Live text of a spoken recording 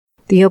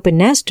The Open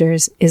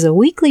Nesters is a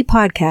weekly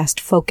podcast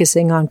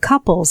focusing on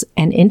couples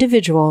and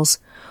individuals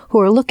who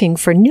are looking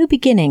for new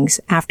beginnings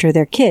after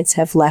their kids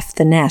have left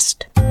the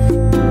nest.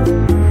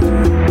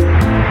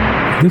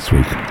 This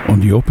week on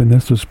the Open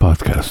Nesters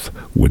podcast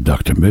with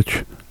Dr.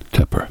 Mitch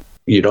Tepper.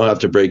 You don't have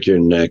to break your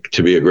neck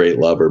to be a great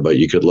lover, but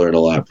you could learn a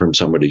lot from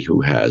somebody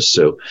who has.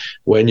 So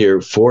when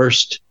you're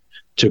forced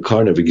to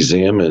kind of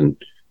examine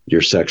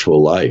your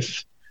sexual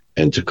life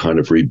and to kind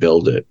of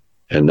rebuild it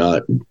and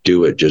not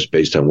do it just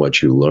based on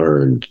what you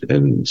learned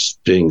and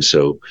being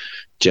so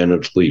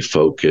genitally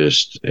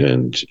focused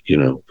and,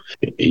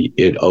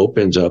 it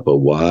opens up a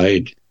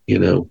wide,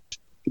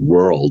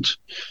 world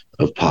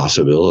of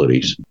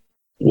possibilities.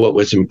 What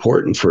was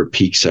important for a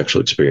peak sexual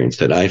experience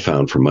that I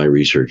found from my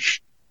research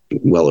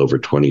well over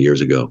 20 years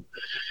ago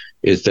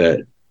is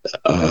that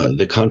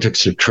the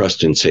context of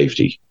trust and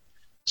safety.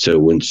 So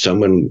when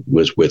someone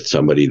was with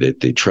somebody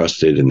that they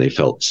trusted and they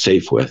felt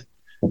safe with,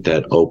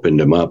 that opened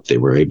them up. They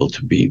were able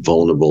to be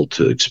vulnerable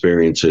to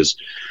experiences,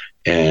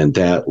 and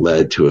that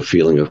led to a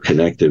feeling of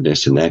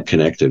connectiveness, and that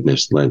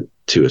connectiveness led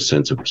to a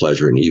sense of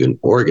pleasure and even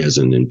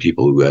orgasm in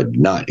people who had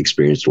not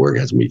experienced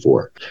orgasm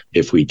before.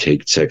 If we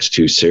take sex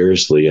too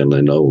seriously and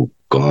then, oh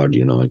God,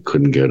 I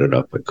couldn't get it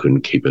up, I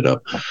couldn't keep it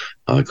up,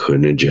 I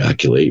couldn't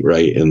ejaculate,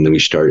 right? And then we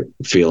start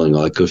feeling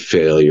like a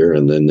failure,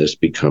 and then this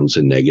becomes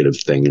a negative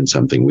thing and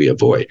something we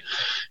avoid.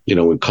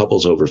 When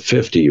couples over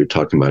 50, you're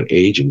talking about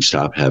aging,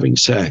 stop having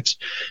sex.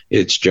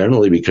 It's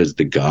generally because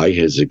the guy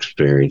has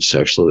experienced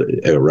sexual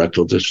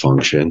erectile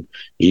dysfunction,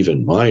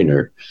 even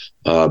minor,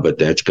 but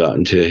that's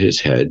gotten to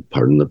his head,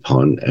 pardon the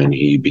pun, and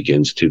he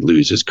begins to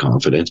lose his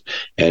confidence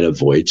and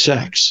avoid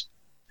sex.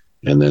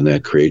 And then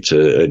that creates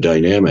a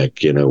dynamic,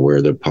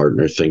 where the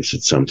partner thinks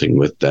it's something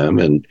with them.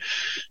 And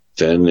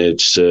then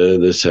it's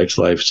the sex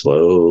life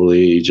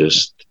slowly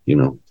just,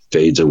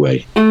 fades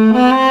away.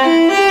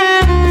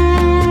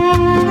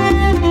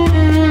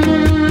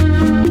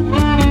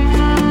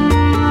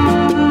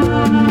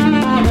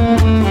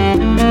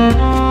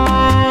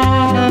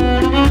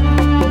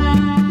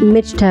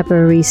 Mitch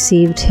Tepper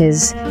received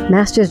his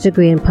master's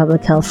degree in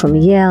public health from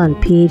Yale and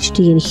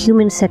PhD in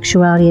human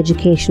sexuality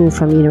education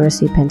from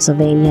University of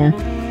Pennsylvania.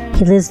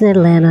 He lives in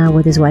Atlanta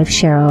with his wife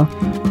Cheryl,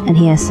 and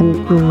he has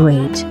some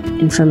great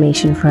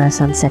information for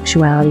us on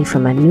sexuality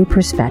from a new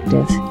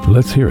perspective.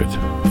 Let's hear it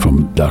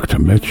from Dr.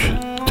 Mitch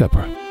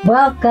Tepper.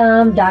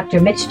 Welcome, Dr.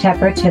 Mitch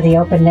Tepper, to the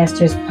Open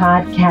Nesters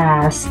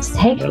podcast.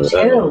 Take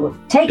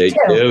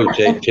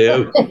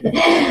two.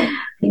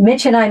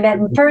 Mitch and I met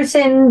in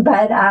person,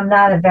 but I'm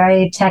not a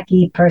very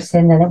techie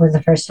person, and it was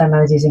the first time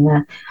I was using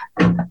a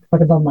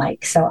portable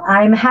mic. So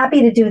I'm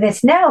happy to do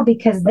this now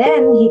because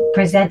then he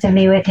presented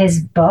me with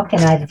his book,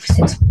 and I've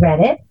since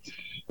read it,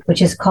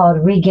 which is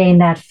called Regain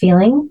That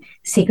Feeling,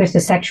 Secrets to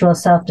Sexual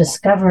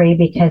Self-Discovery,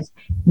 because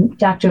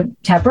Dr.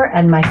 Tepper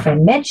and my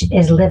friend Mitch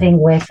is living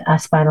with a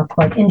spinal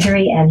cord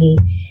injury, and he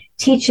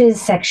teaches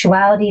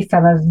sexuality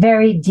from a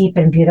very deep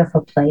and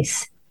beautiful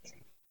place.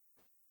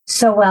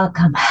 So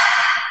welcome.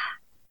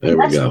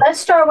 Let's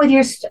start with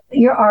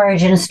your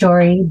origin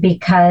story,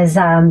 because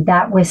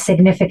that was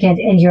significant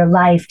in your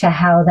life to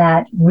how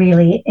that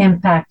really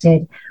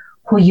impacted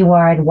who you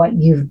are and what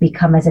you've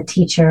become as a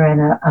teacher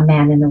and a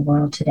man in the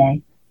world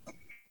today.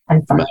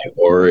 My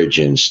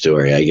origin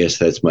story, I guess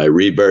that's my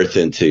rebirth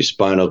into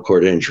spinal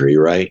cord injury,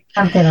 right?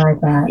 Something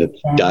like that.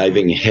 Yeah.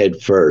 Diving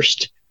head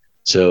first.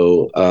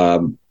 So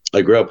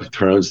I grew up with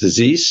Crohn's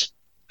disease.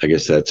 I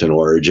guess that's an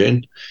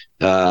origin.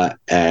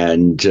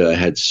 And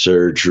had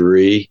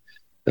surgery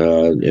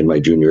in my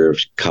junior year of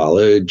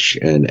college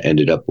and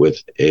ended up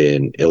with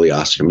an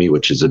ileostomy,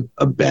 which is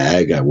a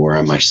bag I wore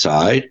on my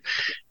side.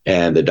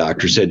 And the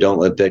doctor said, don't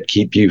let that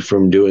keep you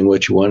from doing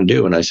what you want to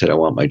do. And I said, I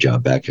want my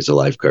job back as a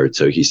lifeguard.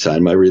 So he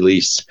signed my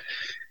release.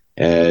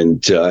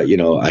 And,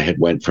 I had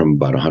went from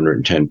about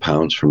 110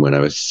 pounds from when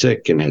I was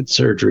sick and had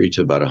surgery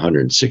to about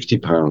 160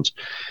 pounds.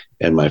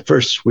 And my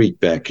first week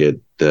back at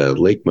the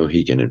Lake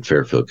Mohegan in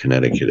Fairfield,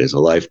 Connecticut as a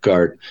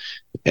lifeguard,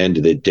 end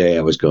of the day,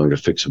 I was going to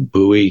fix a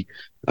buoy.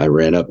 I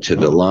ran up to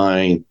the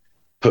line,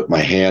 put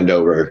my hand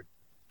over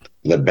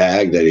the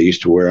bag that I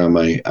used to wear on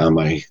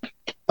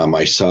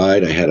my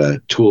side. I had a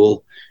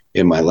tool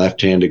in my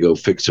left hand to go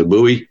fix a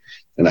buoy,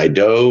 and I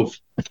dove.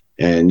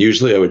 And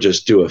usually I would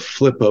just do a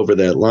flip over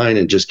that line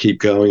and just keep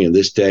going. And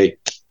this day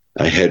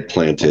I head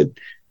planted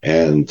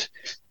and,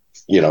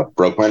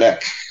 broke my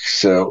neck.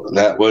 So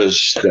that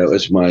was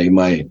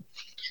my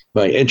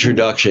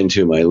introduction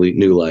to my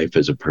new life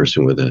as a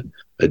person with a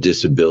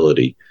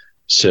disability.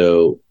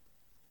 So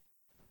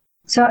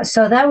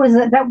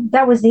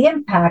that was the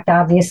impact,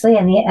 obviously,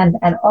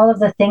 and all of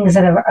the things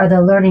that are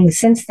the learning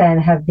since then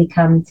have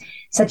become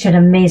such an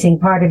amazing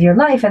part of your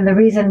life. And the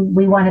reason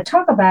we want to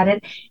talk about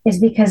it is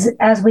because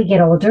as we get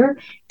older,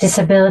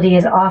 disability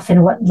is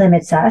often what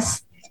limits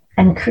us.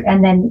 And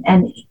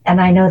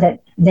I know that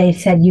they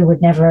said you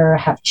would never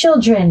have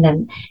children,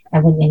 and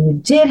when you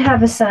did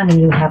have a son,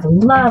 and you have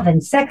love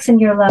and sex in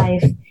your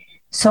life.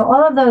 So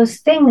all of those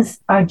things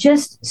are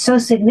just so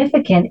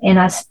significant in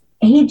us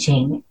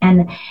aging.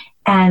 And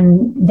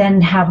and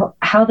then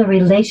how the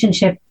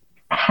relationship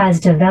has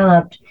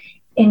developed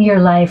in your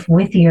life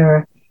with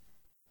your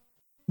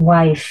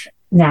wife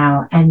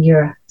now and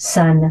your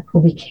son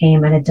who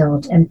became an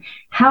adult, and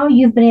how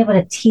you've been able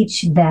to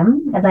teach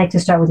them. I'd like to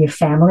start with your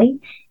family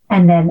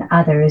and then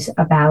others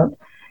about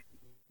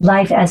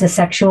life as a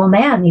sexual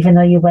man, even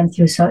though you went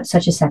through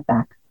such a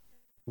setback.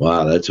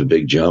 Wow, that's a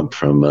big jump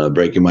from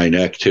breaking my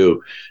neck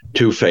to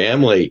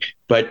family.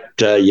 But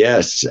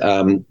yes,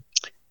 I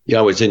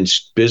was in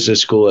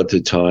business school at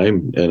the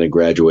time, and I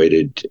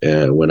graduated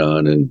and went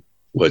on and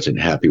wasn't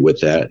happy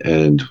with that,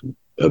 and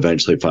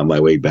eventually found my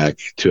way back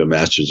to a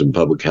master's in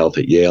public health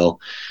at Yale,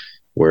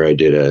 where I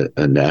did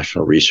a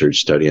national research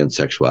study on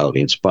sexuality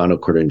and spinal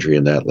cord injury,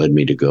 and that led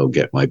me to go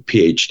get my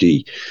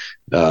PhD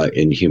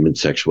in human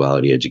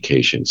sexuality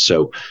education.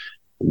 So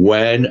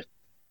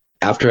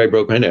after I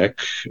broke my neck,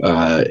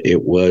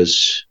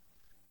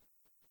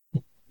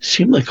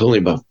 seemed like only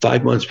about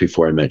 5 months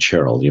before I met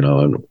Cheryl,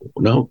 and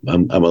no,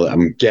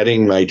 I'm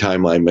getting my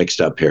timeline mixed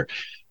up here.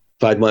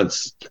 5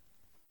 months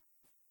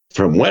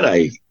from when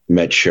I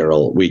met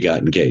Cheryl, we got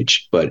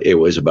engaged, but it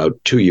was about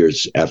 2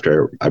 years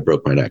after I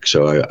broke my neck.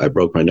 So I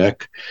broke my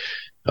neck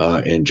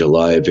in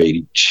July of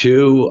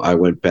 82. I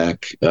went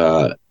back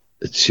to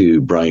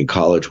Bryan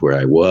College, where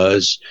I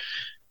was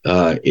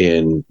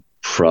in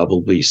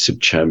probably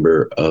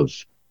September of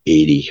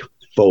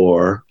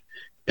 84,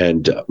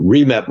 and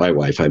re-met my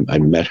wife. I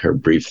met her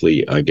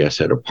briefly, I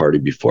guess, at a party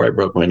before I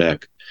broke my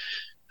neck.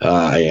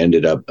 I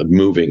ended up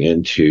moving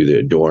into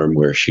the dorm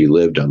where she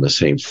lived on the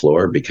same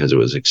floor because it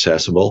was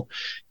accessible.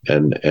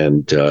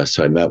 And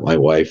so I met my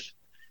wife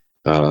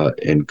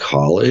in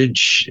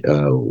college.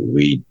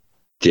 We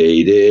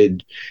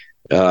dated.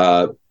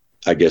 I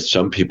guess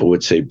some people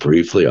would say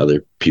briefly,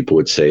 other people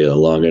would say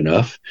long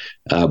enough.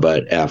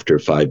 But after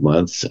 5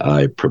 months,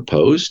 I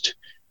proposed,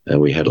 and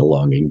we had a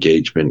long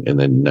engagement. And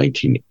then in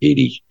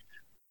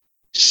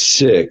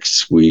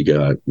 1986, we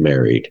got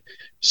married.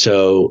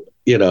 So,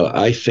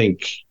 I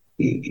think,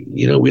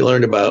 we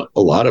learned about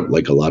a lot of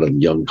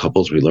young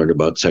couples, we learned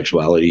about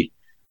sexuality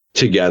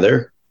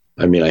together.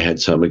 I mean, I had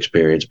some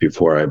experience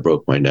before I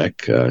broke my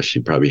neck. She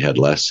probably had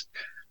less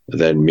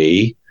than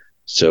me.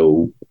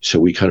 So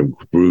we kind of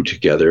grew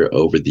together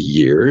over the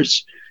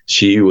years.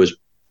 She was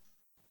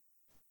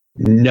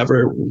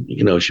never,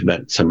 she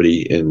met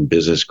somebody in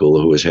business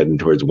school who was heading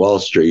towards Wall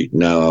Street.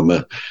 Now I'm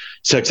a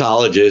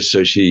sexologist,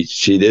 so she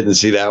didn't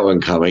see that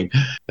one coming.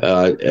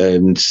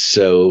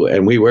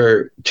 And we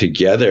were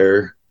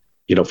together,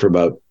 for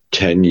about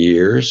 10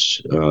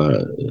 years.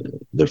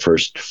 The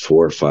first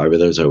 4 or 5 of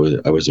those, I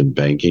was in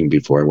banking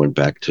before I went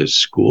back to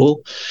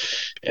school.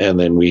 And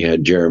then we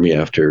had Jeremy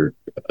after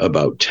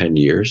about 10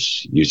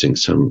 years using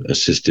some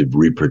assisted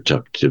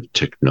reproductive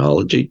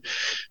technology.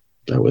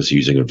 I was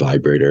using a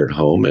vibrator at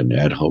home and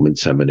at-home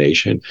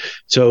insemination.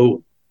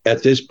 So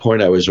at this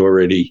point, I was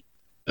already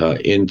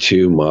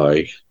into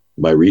my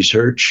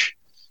research,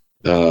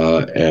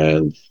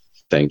 and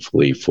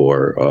thankfully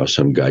for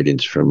some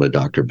guidance from a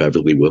Dr.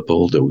 Beverly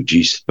Whipple, the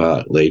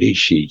G-spot lady,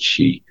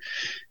 she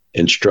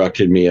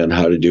instructed me on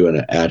how to do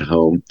an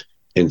at-home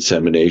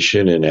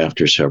insemination, and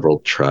after several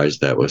tries,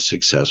 that was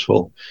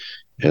successful.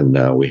 And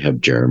now we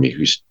have Jeremy,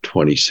 who's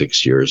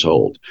 26 years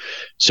old.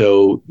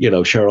 So,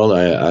 Cheryl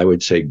and I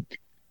would say,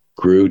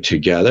 grew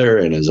together.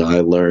 And as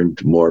I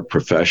learned more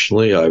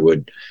professionally, I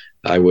would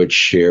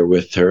share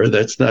with her.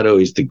 That's not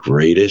always the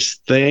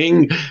greatest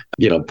thing.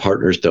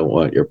 Partners don't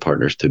want your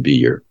partners to be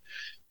your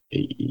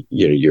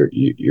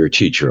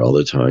teacher all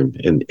the time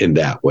in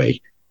that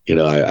way.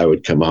 I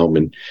would come home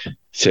and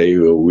say,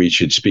 we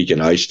should speak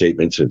in I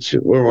statements, and say,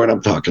 well, when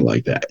I'm talking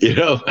like that,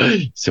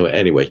 So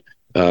anyway,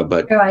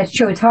 but it's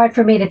true. It's hard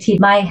for me to teach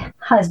my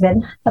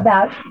husband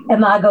about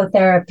imago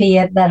therapy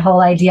and that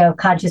whole idea of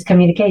conscious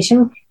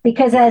communication,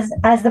 because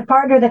as the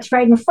partner that's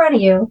right in front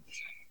of you.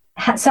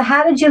 So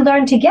how did you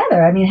learn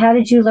together? I mean, how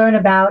did you learn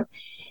about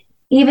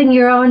even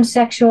your own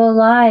sexual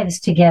lives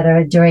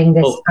together during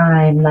this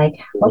time?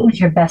 Like, what was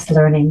your best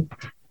learning?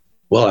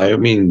 Well, I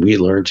mean, we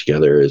learned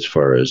together as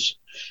far as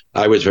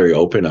I was very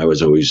open. I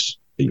was always,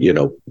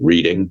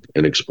 reading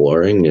and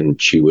exploring,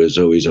 and she was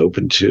always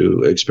open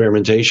to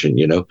experimentation.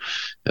 I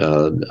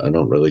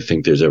don't really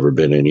think there's ever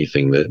been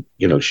anything that,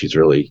 she's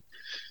really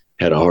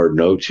had a hard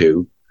no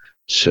to.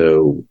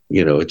 So,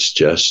 it's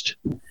just,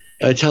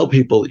 I tell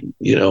people,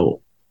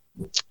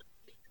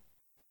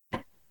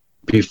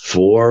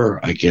 before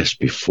I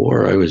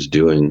was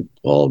doing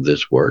all of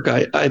this work,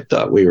 I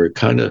thought we were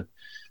kind of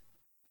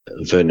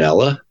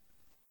vanilla,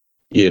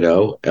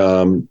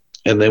 and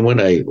then when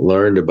I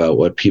learned about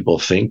what people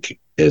think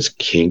is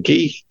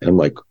kinky, I'm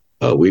like,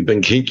 oh, we've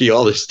been kinky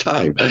all this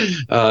time.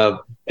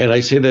 And I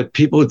say that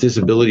people with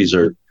disabilities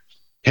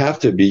have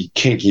to be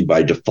kinky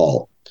by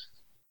default.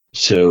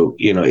 So,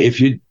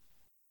 if you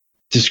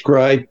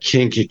describe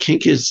kink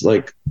is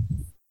like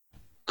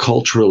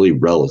culturally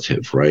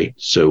relative, right?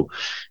 So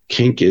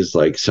kink is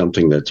like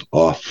something that's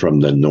off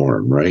from the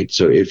norm, right?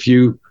 So if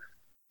you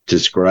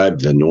describe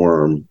the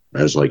norm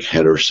as like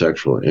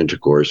heterosexual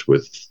intercourse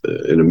with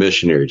in a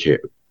missionary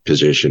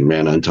position,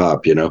 man on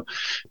top,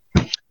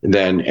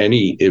 then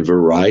any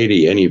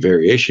variety, any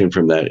variation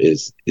from that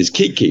is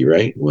kiki,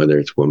 right? Whether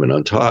it's woman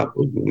on top,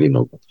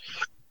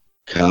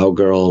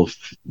 cowgirl,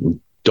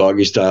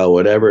 doggy style,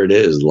 whatever it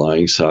is,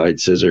 lying side,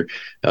 scissor,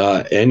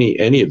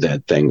 any of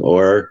that thing,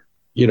 or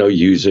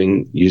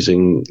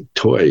using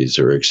toys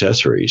or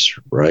accessories,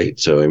 right?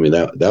 So I mean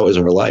that was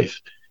her life.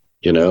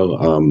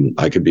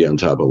 I could be on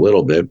top a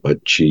little bit, but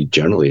she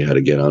generally had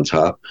to get on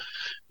top.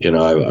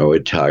 I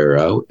would tire her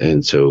out,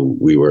 and so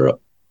we were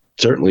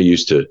certainly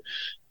used to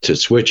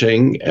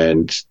switching,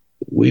 and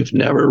we've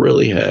never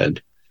really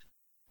had.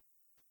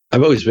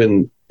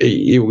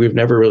 We've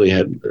never really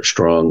had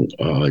strong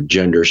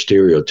gender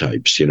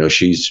stereotypes.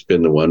 She's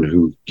been the one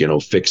who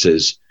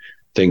fixes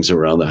things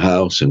around the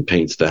house and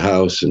paints the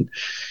house, and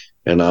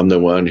I'm the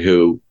one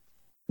who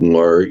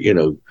more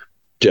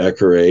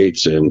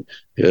decorates and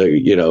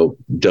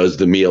does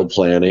the meal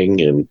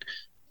planning, and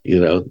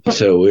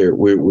so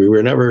we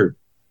were never.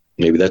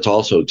 Maybe that's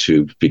also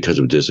because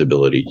of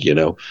disability,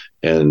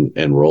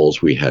 and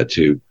roles we had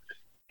to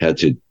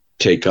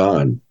take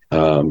on,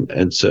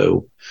 and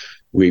so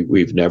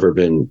we've never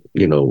been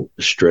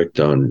strict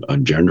on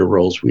gender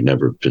roles. We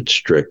never been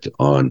strict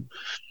on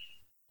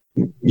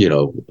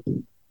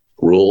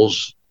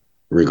rules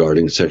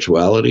regarding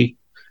sexuality.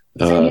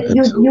 So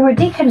you were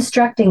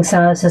deconstructing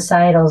some of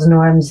societal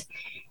norms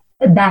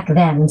back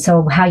then.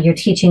 So how you're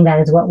teaching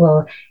that is what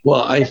will.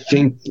 Well, I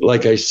think,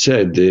 like I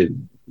said,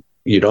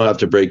 you don't have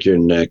to break your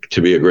neck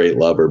to be a great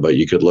lover, but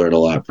you could learn a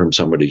lot from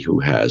somebody who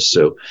has.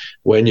 So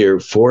when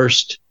you're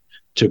forced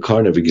to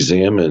kind of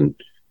examine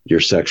your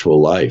sexual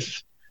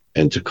life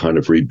and to kind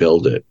of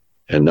rebuild it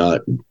and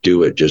not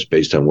do it just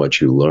based on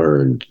what you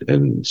learned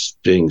and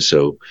being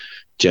so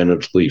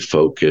genitally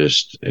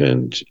focused,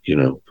 and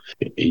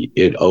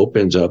it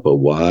opens up a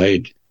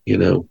wide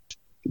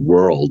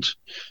world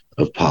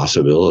of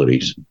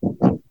possibilities.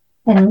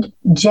 And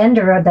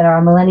gender that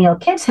our millennial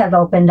kids have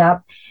opened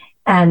up,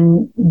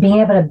 and being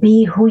able to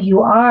be who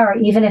you are,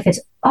 even if it's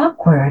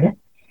awkward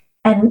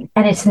and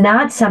it's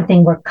not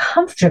something we're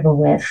comfortable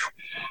with.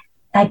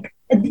 Like,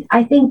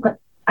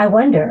 I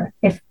wonder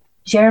if,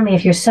 Jeremy,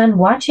 if your son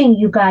watching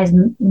you guys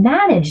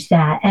manage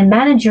that and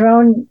manage your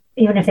own,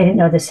 even if they didn't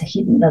know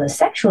the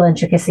sexual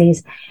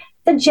intricacies,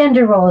 the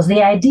gender roles,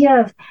 the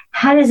idea of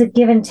how does a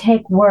give and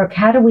take work?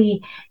 How do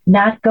we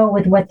not go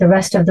with what the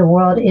rest of the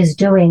world is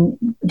doing?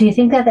 Do you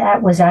think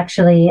that was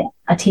actually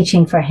a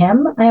teaching for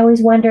him? I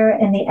always wonder.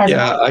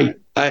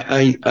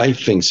 I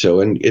think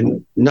so,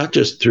 and not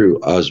just through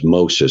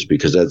osmosis,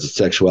 because as a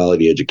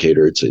sexuality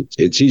educator, it's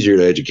easier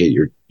to educate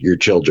your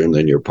children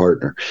than your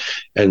partner,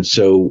 and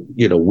so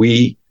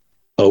we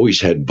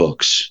always had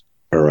books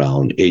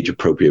around, age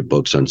appropriate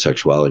books on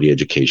sexuality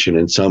education,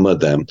 and some of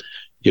them,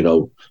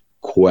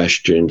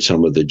 question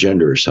some of the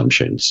gender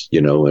assumptions,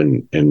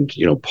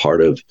 and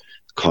part of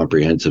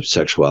comprehensive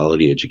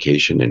sexuality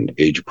education and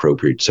age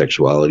appropriate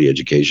sexuality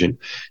education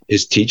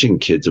is teaching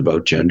kids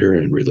about gender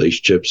and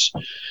relationships,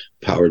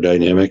 power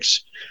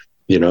dynamics,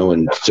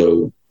 and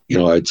so,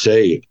 I'd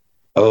say,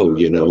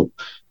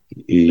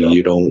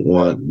 you don't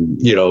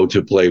want,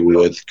 to play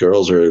with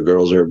girls, or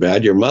girls are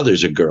bad. Your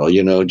mother's a girl,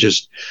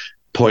 just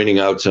pointing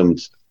out some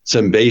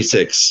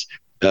basics.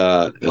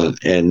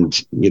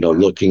 And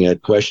looking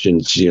at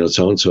questions,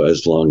 so-and-so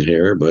has long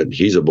hair, but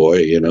he's a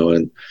boy,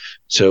 and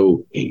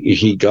so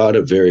he got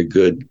a very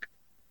good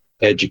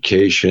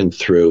education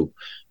through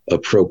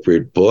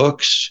appropriate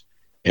books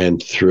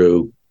and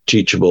through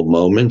teachable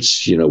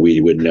moments.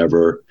 We would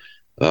never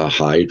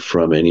hide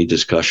from any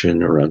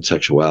discussion around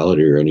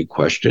sexuality or any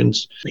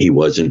questions. He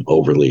wasn't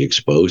overly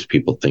exposed.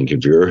 People think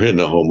if you're in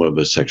the home of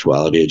a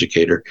sexuality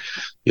educator,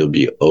 you'll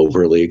be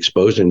overly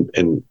exposed, and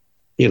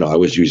I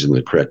was using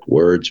the correct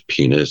words,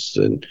 penis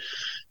and,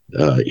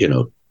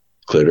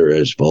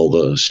 clitoris,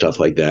 vulva, stuff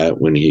like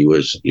that, when he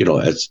was,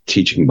 as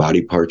teaching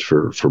body parts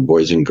for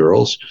boys and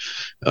girls,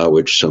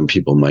 which some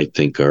people might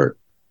think are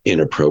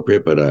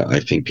inappropriate, but I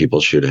think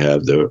people should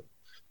have the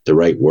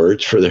right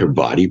words for their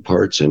body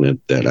parts, and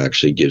that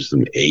actually gives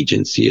them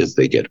agency as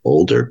they get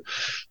older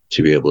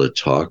to be able to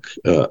talk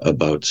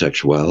about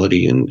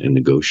sexuality and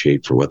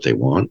negotiate for what they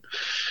want.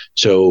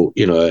 So,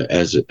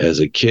 as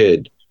a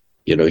kid,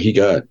 he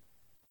got,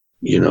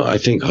 I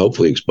think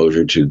hopefully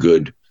exposure to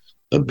good,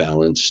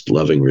 balanced,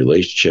 loving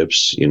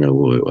relationships.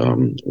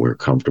 We're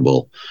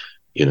comfortable,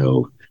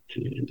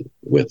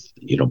 with,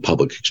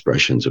 public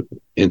expressions of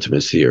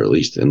intimacy, or at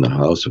least in the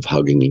house, of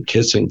hugging and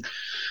kissing,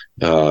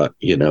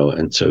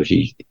 and so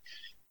he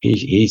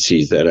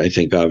sees that. I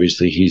think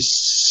obviously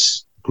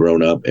he's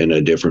grown up in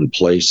a different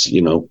place,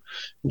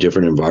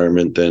 different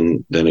environment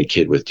than a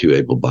kid with two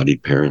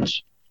able-bodied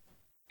parents.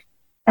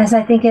 As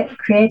I think it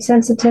creates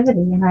sensitivity,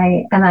 and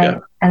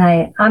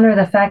I honor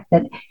the fact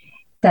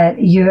that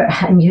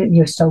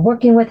you're still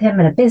working with him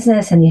in a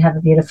business, and you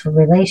have beautiful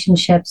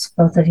relationships,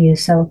 both of you.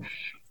 So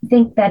I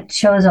think that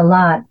shows a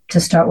lot to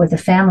start with the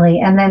family.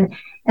 And then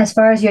as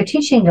far as your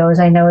teaching goes,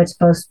 I know it's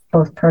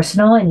both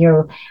personal and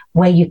your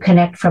way you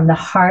connect from the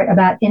heart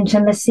about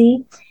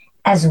intimacy,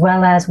 as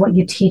well as what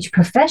you teach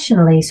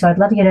professionally. So I'd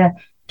love you to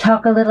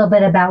talk a little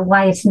bit about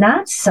why it's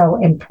not so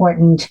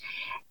important,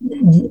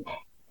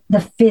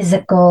 the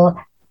physical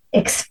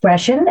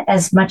expression,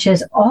 as much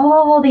as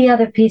all the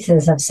other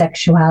pieces of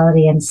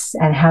sexuality and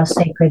how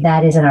sacred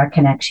that is in our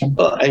connection?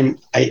 Well,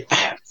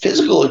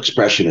 physical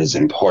expression is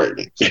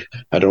important.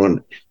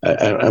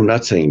 I'm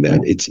not saying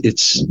that.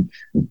 It's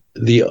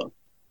the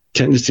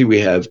tendency we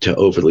have to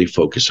overly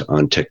focus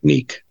on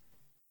technique,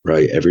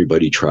 right?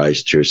 Everybody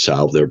tries to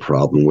solve their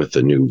problem with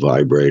a new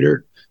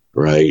vibrator,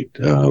 right?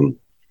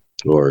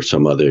 Or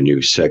some other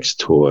new sex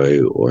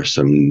toy or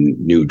some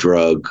new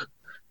drug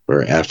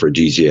or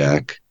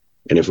aphrodisiac.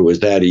 And if it was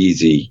that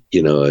easy,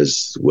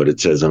 as what it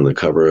says on the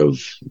cover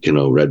of,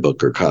 Red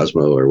Book or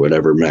Cosmo or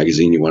whatever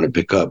magazine you want to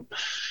pick up,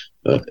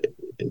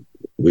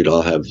 we'd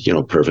all have,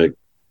 perfect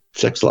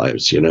sex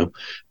lives,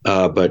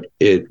 but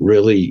it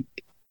really,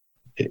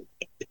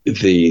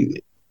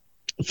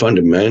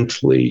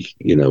 fundamentally,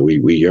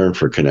 we yearn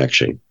for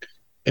connection,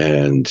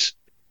 and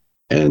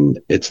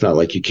it's not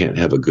like you can't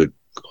have a good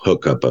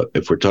hookup.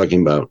 If we're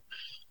talking about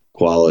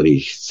quality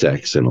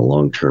sex in a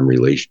long-term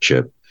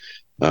relationship,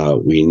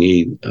 we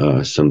need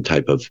some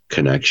type of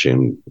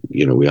connection.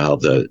 We all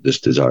have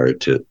this desire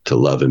to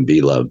love and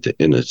be loved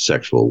in a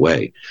sexual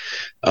way.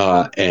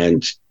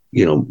 And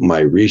my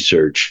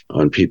research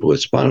on people with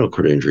spinal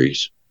cord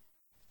injuries,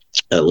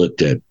 I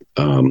looked at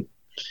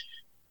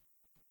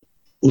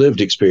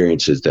lived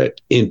experiences that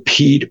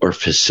impede or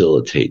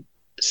facilitate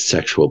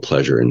sexual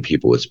pleasure in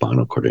people with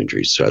spinal cord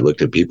injuries. So I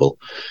looked at people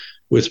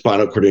with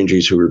spinal cord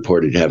injuries who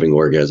reported having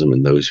orgasm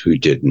and those who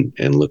didn't,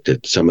 and looked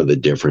at some of the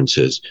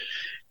differences.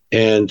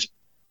 And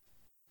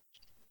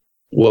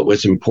what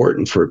was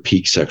important for a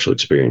peak sexual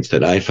experience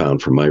that I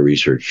found from my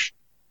research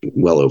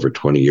well over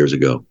 20 years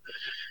ago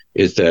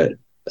is that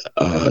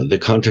the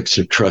context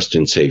of trust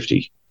and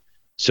safety.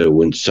 So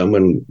when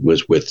someone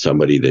was with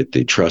somebody that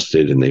they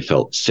trusted and they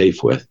felt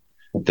safe with,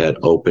 that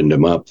opened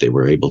them up. They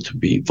were able to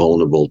be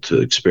vulnerable to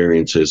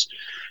experiences,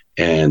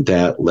 and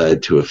that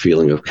led to a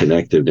feeling of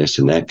connectiveness,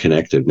 and that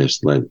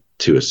connectiveness led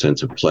to a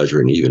sense of pleasure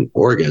and even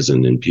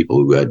orgasm in people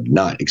who had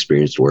not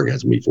experienced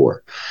orgasm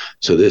before.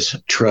 So this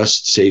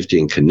trust, safety,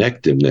 and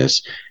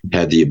connectiveness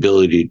had the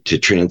ability to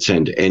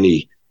transcend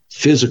any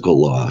physical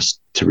loss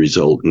to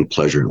result in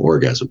pleasure and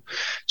orgasm.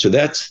 So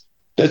that's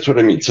what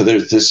I mean. So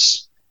there's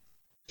this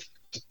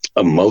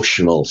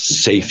emotional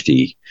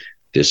safety,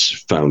 this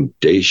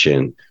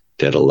foundation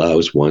that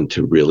allows one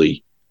to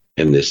really,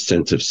 and this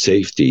sense of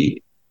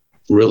safety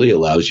really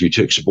allows you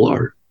to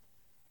explore,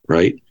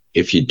 right?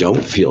 If you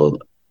don't feel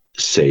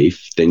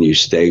safe, then you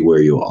stay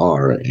where you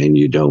are and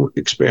you don't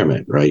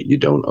experiment, right? You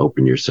don't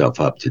open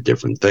yourself up to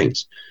different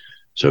things.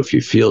 So if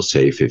you feel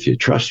safe, if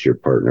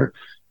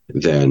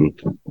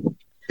and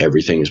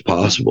everything is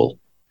possible.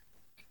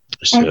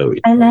 So,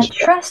 and that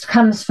trust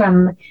comes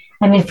from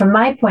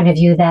my point of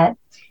view, that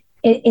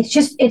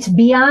it's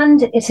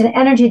beyond, it's an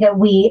energy that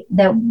we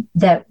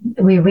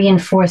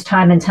reinforce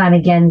time and time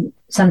again,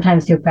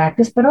 sometimes through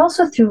practice, but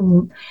also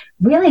through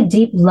really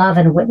deep love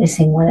and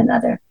witnessing one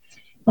another.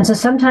 And so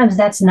sometimes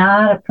that's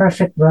not a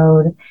perfect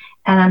road.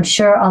 And I'm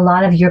sure a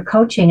lot of your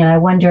coaching, and I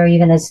wonder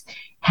even as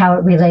how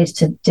it relates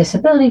to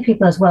disability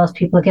people as well as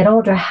people who get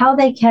older, how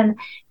they can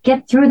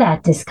get through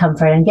that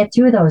discomfort and get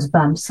through those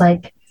bumps.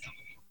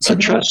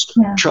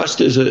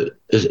 Trust is a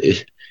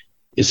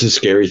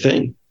scary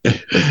thing.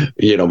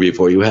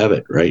 Before you have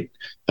it, right?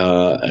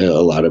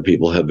 A lot of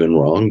people have been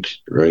wronged,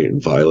 right,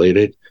 and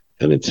violated,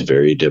 and it's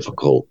very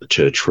difficult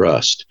to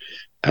trust.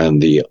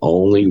 And the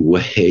only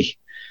way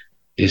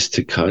is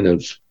to kind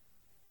of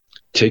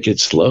take it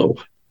slow,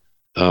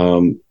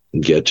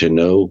 get to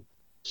know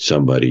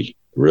somebody,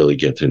 really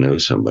get to know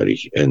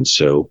somebody. And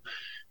so,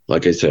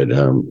 like I said,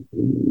 a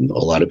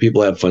lot of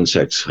people have fun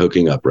sex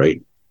hooking up, right?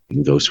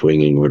 Go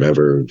swinging,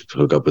 whatever,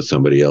 hook up with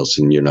somebody else,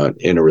 and you're not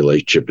in a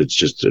relationship. It's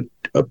just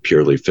a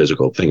purely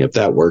physical thing. If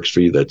that works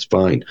for you, that's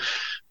fine.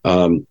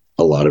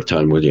 A lot of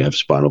time when you have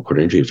spinal cord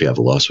injury, if you have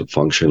a loss of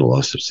function, a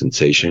loss of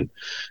sensation,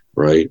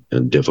 right,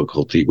 and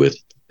difficulty with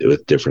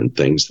different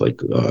things,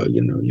 like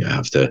you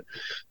have to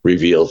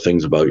reveal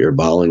things about your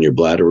bowel and your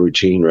bladder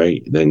routine,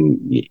 right? Then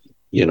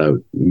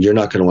you're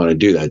not going to want to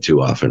do that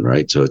too often,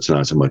 right? So it's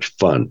not so much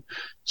fun.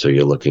 So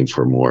you're looking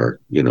for more,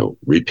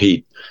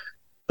 repeat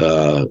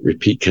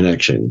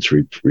connections,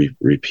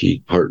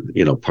 repeat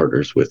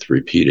partners with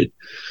repeated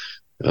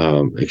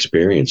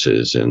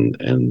experiences, and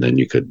then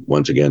you could,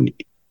 once again,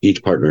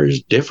 each partner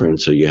is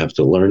different, so you have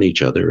to learn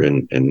each other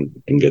and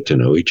get to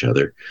know each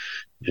other,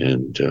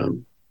 and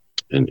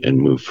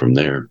move from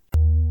there.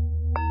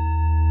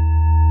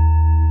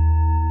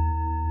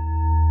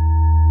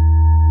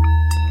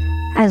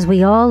 As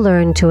we all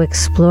learn to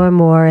explore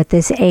more at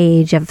this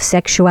age of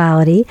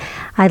sexuality,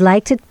 I'd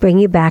like to bring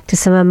you back to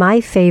some of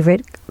my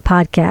favorite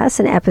podcasts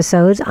and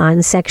episodes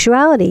on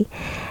sexuality.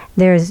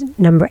 There's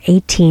number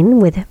 18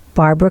 with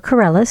Barbara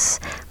Carrellas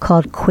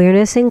called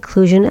Queerness,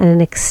 Inclusion, and an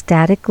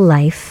Ecstatic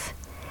Life.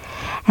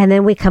 And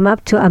then we come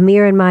up to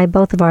Amir and my,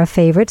 both of our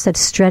favorites that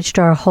stretched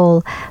our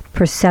whole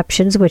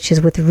perceptions, which is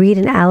with Reed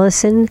and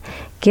Allison,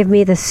 Give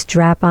Me the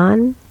Strap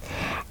On.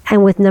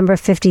 And with number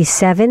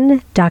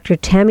 57, Dr.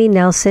 Tammy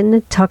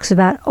Nelson talks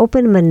about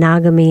open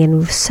monogamy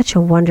in such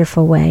a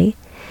wonderful way.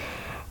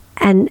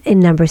 And in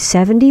number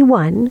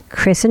 71,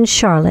 Chris and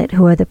Charlotte,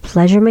 who are the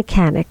pleasure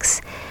mechanics,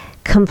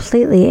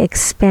 completely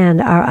expand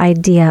our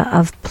idea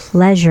of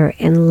pleasure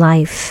in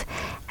life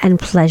and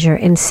pleasure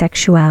in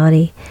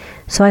sexuality.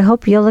 So I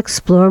hope you'll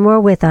explore more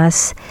with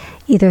us,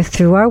 either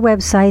through our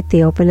website,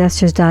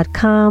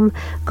 theopennesters.com,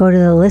 go to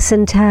the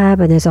Listen tab,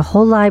 and there's a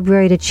whole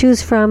library to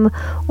choose from,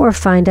 or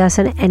find us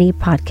on any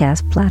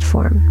podcast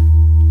platform.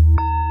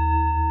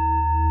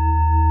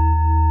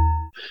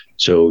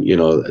 So,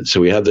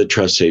 so we have the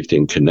trust, safety,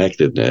 and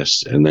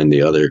connectedness. And then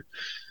the other,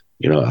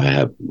 I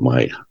have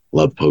my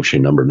love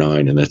potion number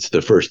 9, and that's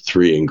the first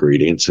 3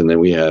 ingredients. And then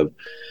we have,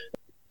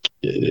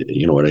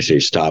 what I say,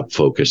 stop,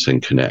 focus,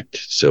 and connect.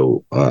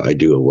 So I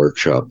do a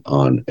workshop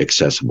on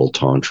accessible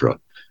tantra,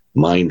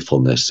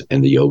 mindfulness,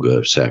 and the yoga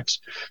of sex.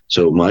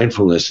 So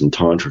mindfulness and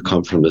tantra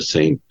come from the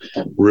same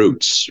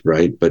roots,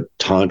 right? But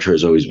tantra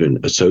has always been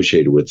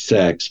associated with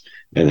sex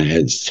and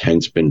has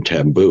hence been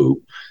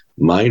taboo.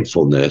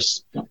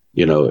 Mindfulness,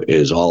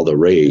 is all the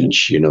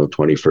rage,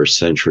 21st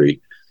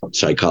century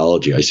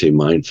psychology. I say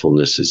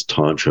mindfulness is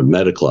tantra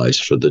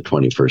medicalized for the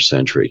 21st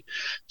century.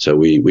 So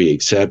we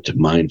accept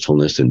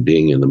mindfulness and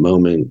being in the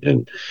moment,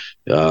 and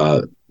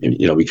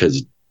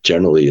because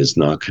generally is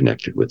not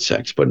connected with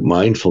sex, but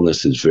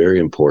mindfulness is very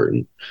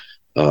important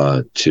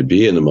to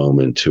be in the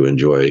moment, to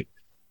enjoy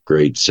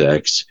great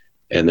sex.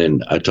 And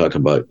then I talk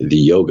about the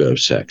yoga of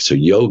sex. So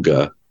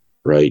yoga,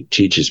 right,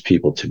 teaches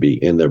people to be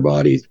in their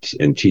body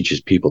and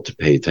teaches people to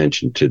pay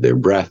attention to their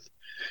breath.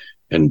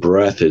 And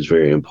breath is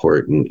very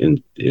important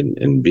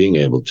in being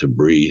able to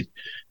breathe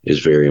is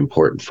very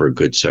important for a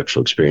good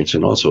sexual experience.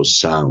 And also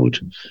sound,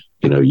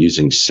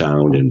 using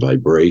sound and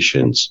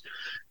vibrations.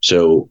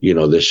 So,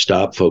 this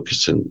stop,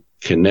 focus, and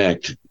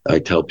connect, I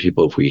tell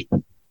people if we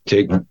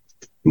take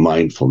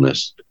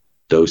mindfulness,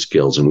 those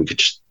skills, and we could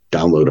just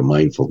download a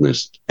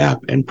mindfulness app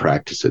and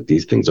practice it.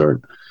 These things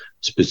aren't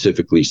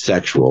specifically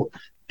sexual.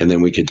 And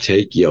then we could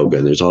take yoga,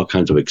 and there's all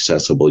kinds of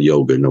accessible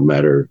yoga, no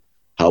matter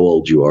how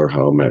old you are,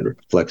 how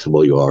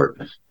flexible you are.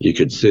 You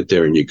could sit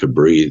there and you could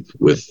breathe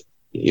with,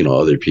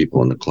 other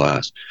people in the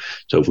class.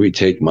 So if we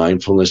take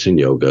mindfulness and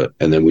yoga,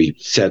 and then we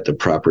set the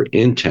proper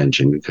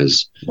intention,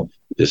 because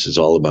this is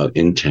all about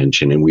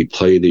intention, and we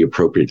play the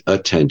appropriate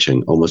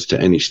attention almost to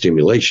any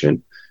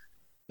stimulation,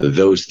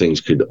 those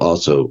things could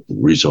also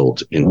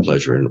result in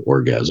pleasure and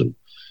orgasm.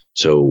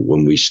 So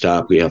when we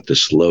stop, we have to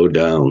slow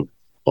down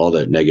all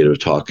that negative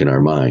talk in our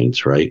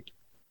minds, right?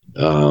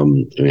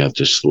 And we have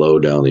to slow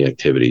down the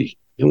activity.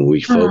 And when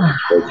we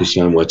focus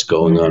on what's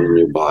going on in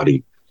your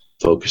body,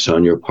 focus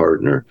on your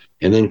partner,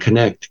 and then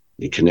connect.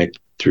 You connect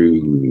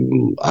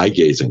through eye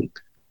gazing,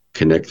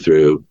 connect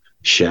through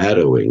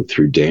shadowing,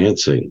 through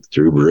dancing,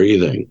 through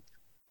breathing,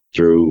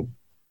 through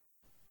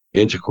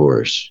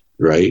intercourse,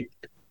 right?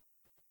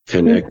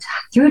 Connect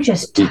through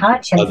just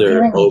touch and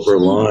other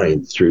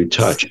overline through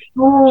touch.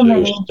 So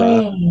many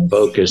stop,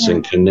 focus,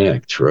 and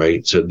connect,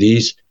 right? So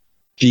these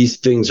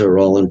things are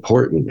all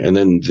important. And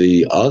then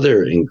the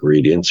other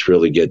ingredients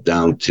really get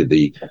down to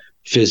the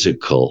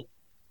physical,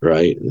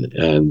 right?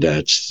 And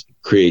that's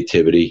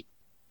creativity,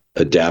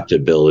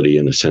 adaptability,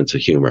 and a sense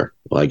of humor.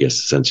 Well, I guess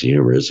the sense of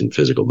humor isn't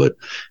physical, but,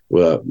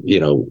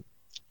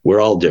 we're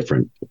all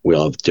different. We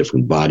all have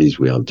different bodies.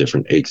 We all have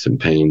different aches and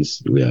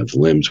pains. We have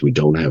limbs. We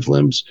don't have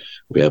limbs.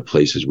 We have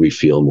places we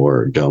feel more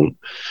or don't,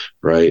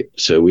 right?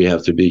 So we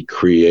have to be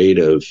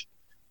creative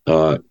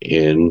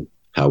in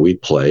how we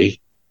play,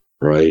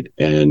 right?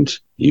 And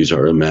use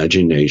our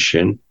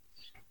imagination.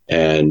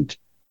 And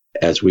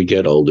as we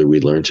get older,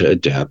 we learn to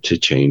adapt to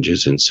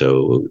changes. And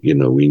so,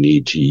 we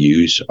need to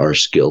use our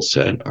skill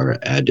set, our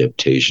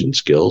adaptation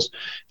skills,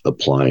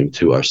 apply them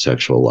to our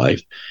sexual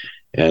life.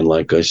 And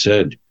like I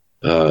said,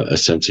 a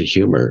sense of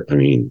humor. I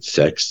mean,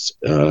 sex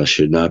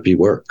should not be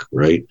work,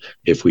 right?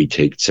 If we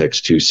take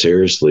sex too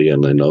seriously,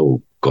 and then,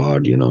 oh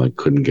God, I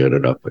couldn't get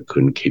it up, I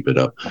couldn't keep it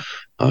up,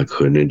 I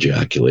couldn't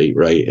ejaculate,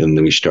 right? And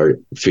then we start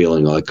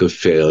feeling like a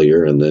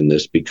failure, and then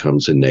this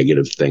becomes a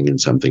negative thing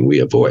and something we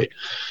avoid.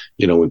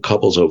 When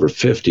couples over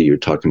 50, you're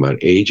talking about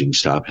aging,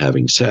 stop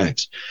having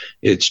sex.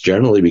 It's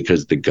generally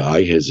because the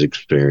guy has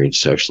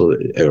experienced sexual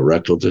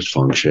erectile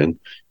dysfunction,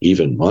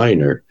 even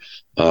minor,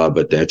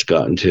 but that's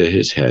gotten to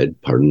his head,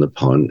 pardon the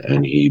pun,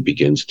 and he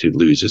begins to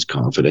lose his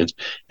confidence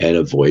and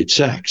avoid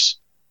sex.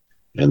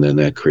 And then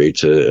that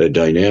creates a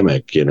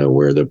dynamic,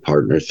 where the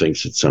partner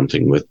thinks it's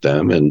something with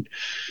them. And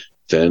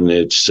then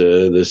it's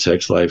the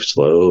sex life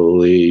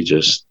slowly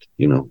just,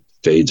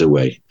 fades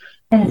away.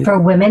 And for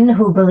women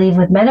who believe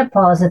with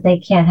menopause that they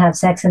can't have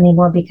sex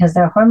anymore because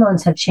their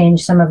hormones have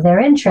changed some of their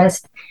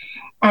interest.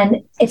 And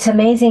it's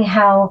amazing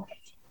how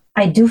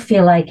I do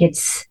feel like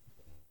it's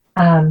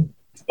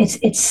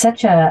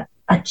such a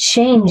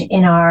change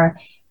in our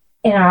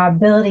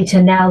ability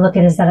to now look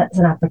at it as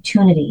an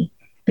opportunity,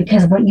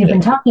 because what you've been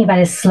talking about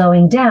is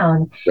slowing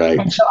down. Right.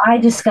 And so I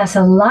discuss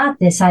a lot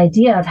this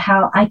idea of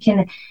how I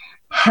can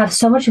have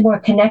so much more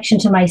connection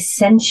to my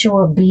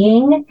sensual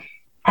being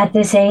at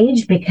this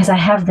age because I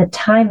have the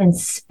time and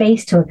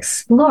space to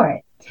explore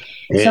it.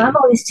 Yeah. So I'm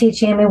always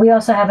teaching. I mean, we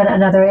also have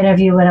another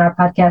interview in our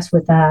podcast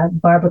with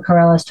Barbara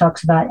Corrales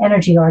talks about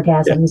energy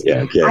orgasms.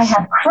 Yeah, yes. I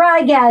have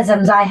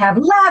crygasms. I have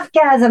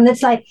laughgasms.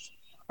 It's like,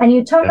 and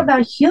you talk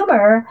about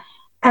humor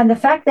and the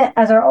fact that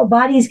as our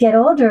bodies get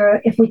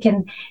older, if we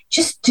can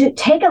just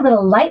take a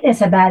little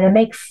lightness about it and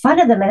make fun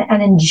of them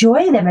and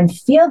enjoy them and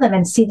feel them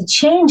and see the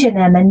change in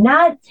them and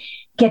not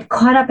get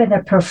caught up in the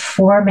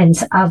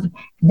performance of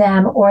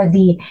them or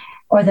the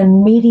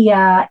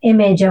media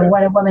image of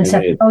what a woman's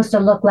supposed to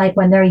look like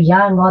when they're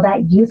young, all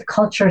that youth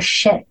culture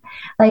shit.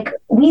 Like,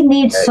 we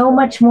need so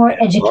much more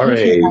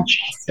education.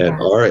 At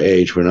our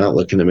age, we're not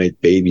looking to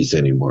make babies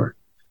anymore.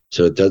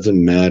 So it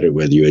doesn't matter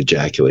whether you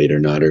ejaculate or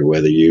not, or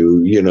whether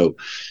you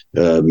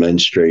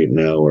menstruate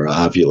now or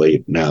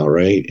ovulate now,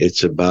 right?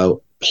 It's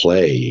about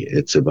play.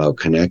 It's about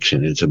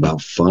connection. It's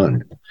about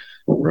fun,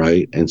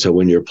 right? And so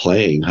when you're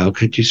playing, how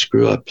could you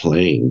screw up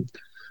playing?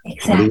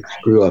 Exactly. How do you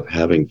screw up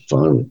having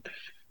fun,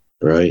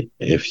 right?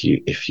 If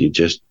you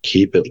just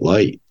keep it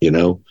light,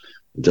 it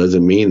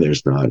doesn't mean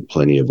there's not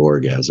plenty of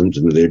orgasms,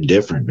 and they're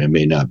different. It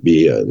may not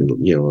be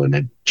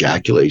an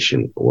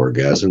ejaculation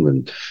orgasm,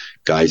 and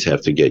guys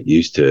have to get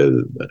used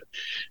to.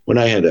 When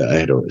I had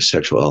a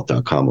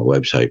sexualhealth.com, a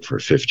website for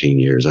 15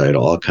 years, I had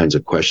all kinds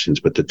of questions,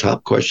 but the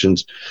top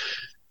questions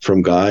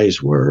from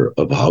guys were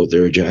about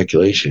their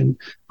ejaculation,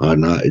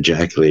 not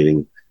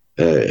ejaculating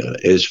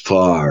as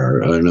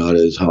far or not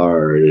as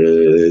hard.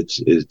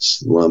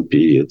 It's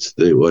lumpy.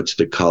 What's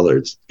the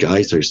color?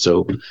 Guys are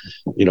so,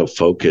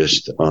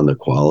 focused on the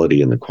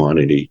quality and the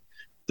quantity,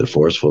 the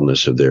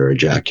forcefulness of their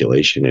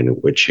ejaculation, and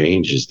what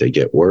changes, they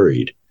get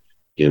worried,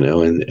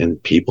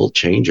 and people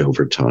change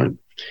over time.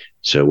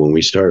 So when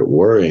we start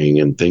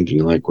worrying and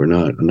thinking like we're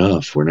not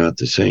enough, we're not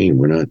the same,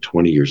 we're not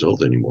 20 years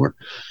old anymore,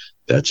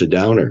 that's a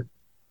downer.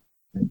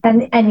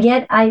 And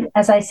yet,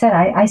 as I said,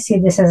 I see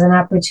this as an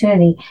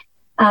opportunity.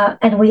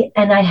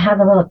 And I have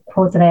a little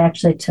quote that I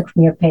actually took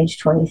from your page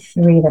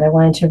 23 that I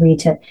wanted to read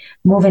to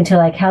move into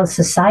like how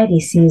society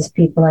sees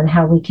people and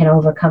how we can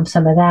overcome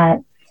some of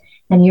that.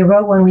 And you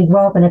wrote, when we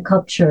grow up in a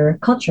culture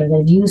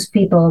that views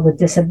people with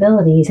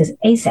disabilities as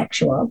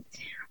asexual,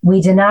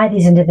 we deny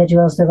these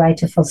individuals the right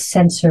to full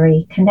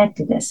sensory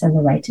connectedness and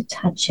the right to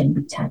touch and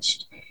be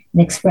touched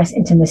and express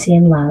intimacy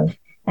and love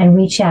and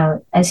reach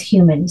out as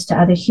humans to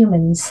other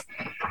humans.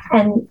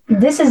 And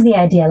this is the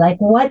idea, like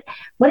what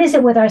is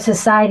it with our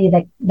society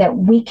that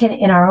we can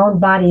in our own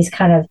bodies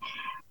kind of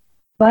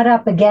butt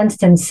up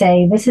against and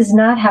say, this is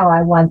not how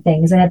I want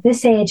things. And at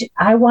this age,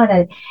 I want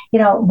to,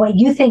 what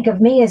you think of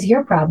me is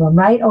your problem,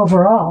 right?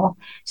 Overall.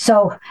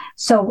 So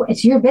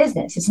it's your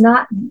business. It's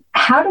not,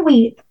 how do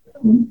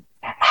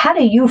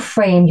you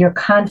frame your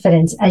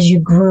confidence as you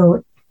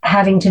grew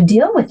having to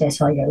deal with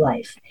this all your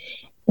life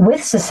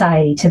with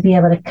society to be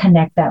able to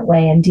connect that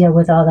way and deal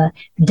with all the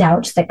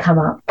doubts that come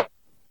up?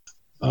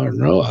 I don't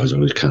know. I was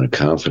always kind of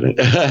confident.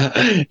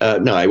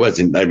 No, I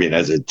wasn't. I mean,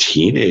 as a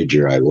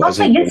teenager, I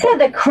wasn't. Also, you said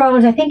that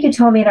Crohn's, I think you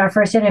told me in our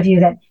first interview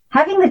that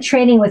having the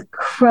training with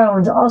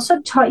Crohn's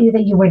also taught you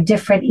that you were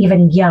different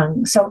even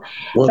young. So,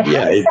 well,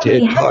 yeah, it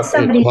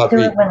taught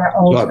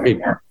me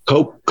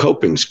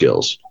coping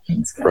skills,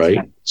 right?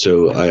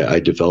 So I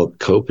developed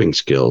coping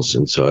skills,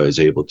 and so I was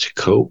able to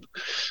cope.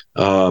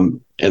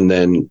 And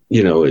then,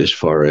 as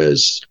far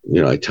as,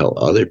 I tell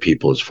other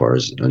people as far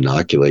as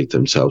inoculate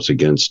themselves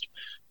against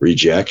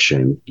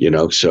rejection,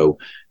 so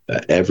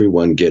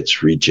everyone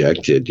gets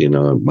rejected, it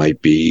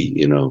might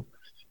be,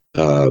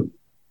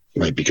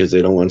 might because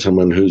they don't want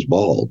someone who's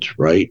bald,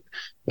 right?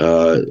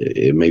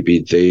 It may be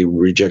they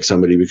reject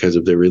somebody because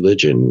of their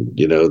religion,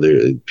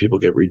 people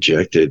get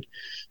rejected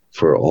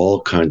for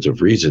all kinds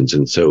of reasons.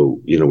 And so,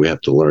 we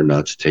have to learn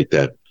not to take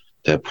that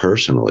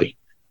personally,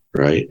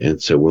 right? And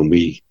so when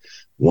we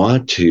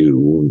want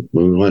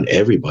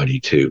everybody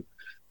to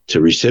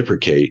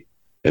reciprocate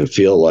and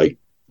feel like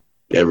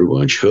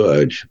everyone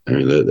should, I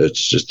mean,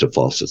 that's just a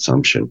false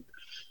assumption.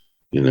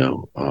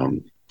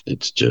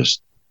 It's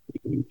just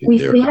we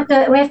have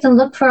to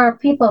look for our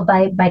people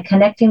by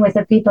connecting with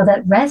the people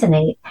that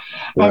resonate,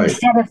 right.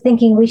 Instead of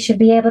thinking we should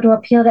be able to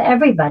appeal to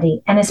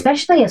everybody. And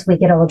especially as we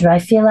get older, I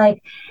feel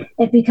like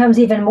it becomes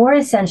even more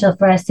essential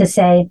for us to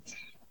say,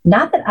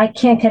 not that I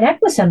can't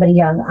connect with somebody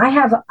young.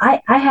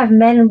 I have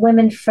men and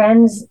women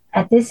friends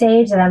at this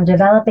age that I'm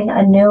developing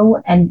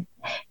anew, and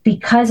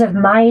because of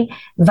my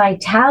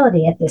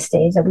vitality at this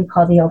stage that we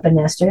call the open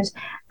nesters,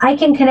 I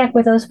can connect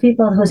with those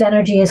people whose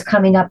energy is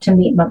coming up to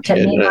meet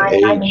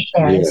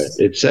theirs.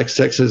 Yeah.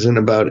 Sex isn't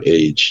about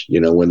age.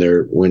 When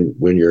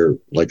you're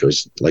like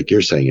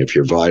you're saying, if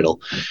you're vital,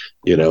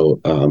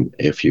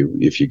 if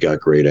you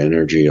got great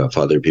energy, if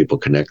other people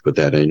connect with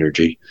that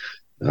energy,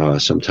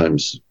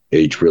 sometimes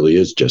age really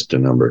is just a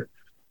number.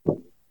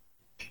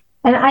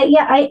 And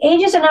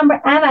age is a number,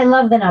 and I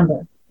love the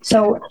number.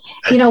 So,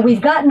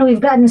 we've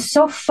gotten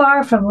so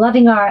far from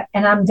loving art,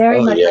 and I'm very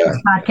much on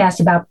this podcast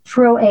about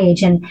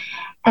pro-age. And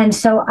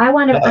so I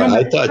want to...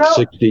 I thought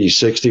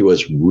 60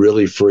 was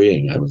really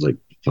freeing. I was like,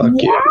 Fuck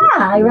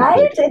yeah,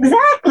 right?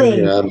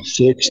 Exactly. Yeah, I'm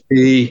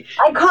 60.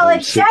 I call I'm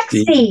it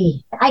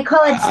sexy. I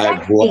call it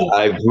sexy.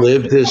 I've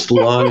lived this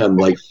long. I'm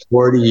like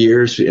 40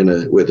 years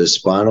with a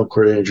spinal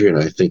cord injury, and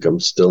I think I'm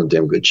still in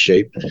damn good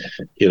shape,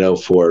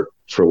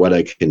 for what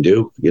I can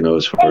do,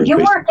 as far as you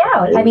work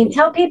out. I mean,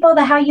 tell people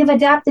how you've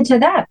adapted to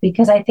that,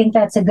 because I think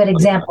that's a good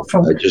example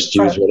I just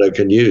use what I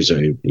can use.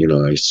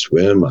 I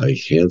swim, I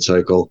hand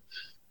cycle,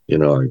 I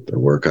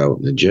work out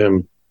in the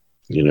gym,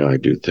 I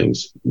do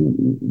things,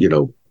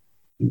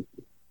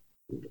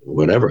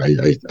 whatever.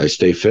 I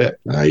stay fit.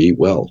 I eat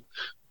well.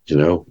 I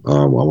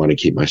want to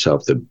keep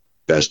myself the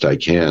best I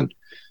can.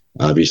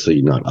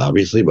 Not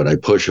obviously, but I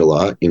push a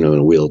lot, in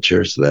a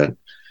wheelchair, so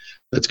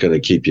that's going to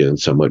keep you in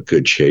somewhat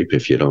good shape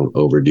if you don't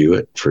overdo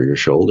it for your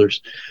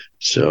shoulders.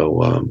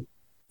 So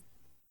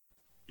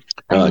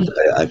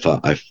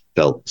I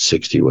felt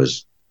 60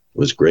 was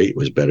great.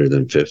 Was better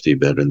than 50,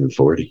 better than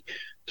 40,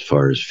 as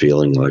far as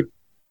feeling like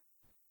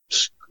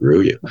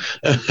screw you.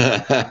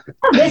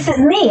 This is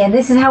me, and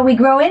this is how we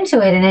grow into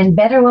it, and then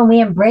better when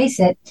we embrace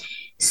it.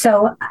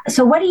 So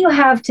what do you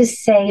have to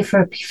say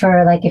for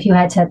like, if you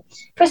had to,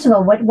 first of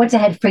all, what's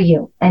ahead for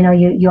you? I know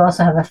you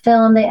also have a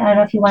film that I don't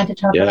know if you want to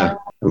talk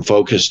about. I'm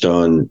focused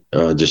on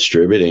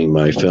distributing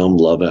my film,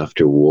 Love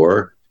After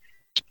War,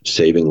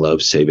 Saving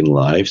Love, Saving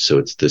Lives. So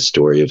it's the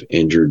story of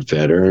injured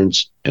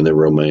veterans and their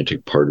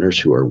romantic partners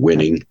who are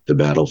winning the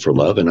battle for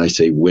love. And I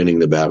say winning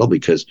the battle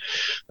because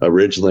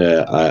originally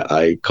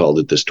I called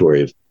it the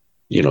story of,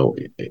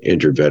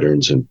 injured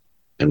veterans and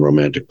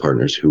romantic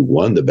partners who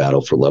won the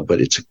battle for love,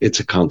 but it's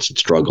a constant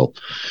struggle.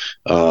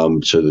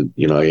 So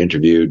I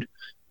interviewed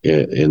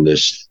in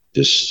this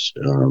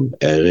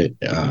edit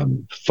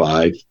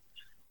 5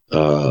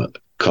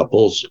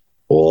 couples,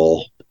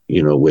 all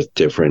with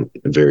different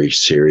very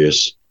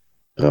serious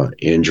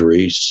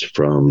injuries,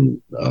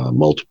 from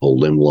multiple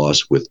limb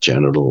loss with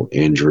genital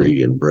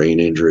injury and brain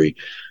injury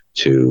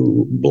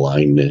to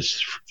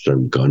blindness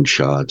from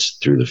gunshots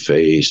through the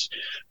face,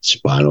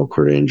 spinal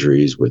cord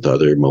injuries with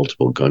other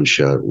multiple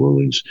gunshot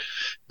wounds,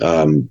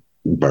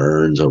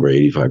 burns over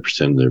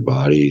 85% of their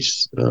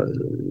bodies,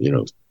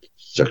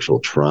 sexual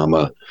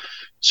trauma.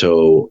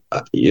 So,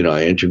 I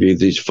interviewed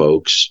these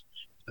folks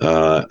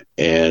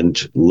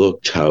and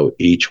looked how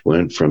each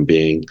went from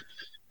being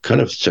kind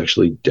of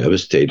sexually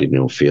devastated,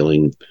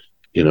 feeling,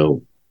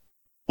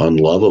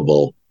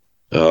 unlovable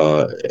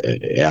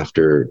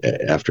after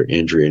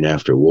injury and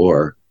after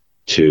war,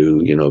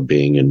 to,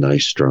 being in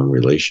nice, strong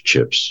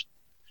relationships.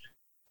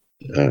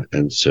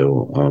 And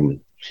so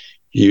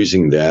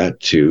using that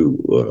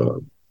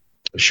to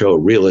show a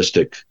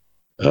realistic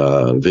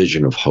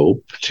vision of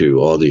hope to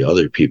all the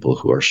other people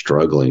who are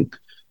struggling.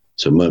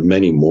 So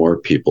many more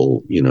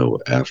people,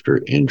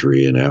 after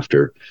injury and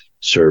after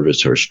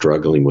service are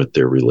struggling with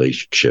their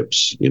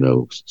relationships,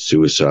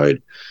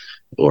 suicide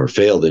or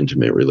failed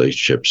intimate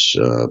relationships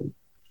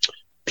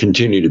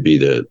continue to be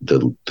the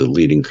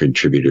leading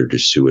contributor to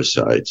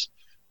suicides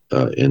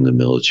in the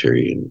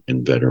military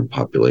and veteran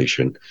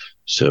population.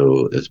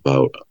 So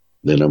the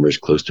number is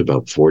close to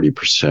about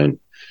 40%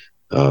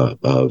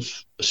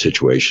 of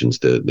situations.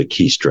 The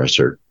key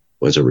stressor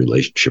was a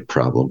relationship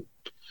problem.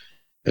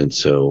 And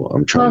so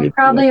I'm trying to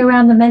probably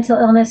around the mental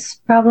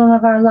illness problem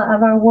of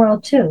our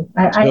world too.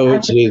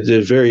 It's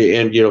the very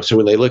end, so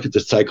when they look at the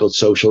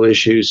psychosocial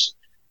issues,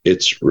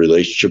 it's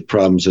relationship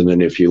problems. And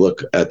then if you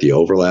look at the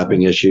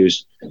overlapping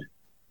issues,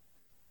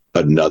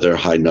 another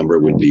high number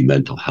would be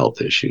mental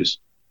health issues,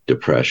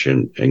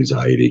 depression,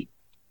 anxiety,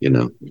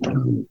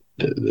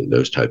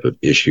 those type of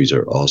issues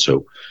are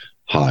also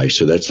high.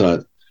 So that's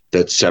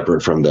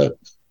separate from the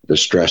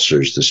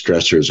stressors. The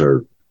stressors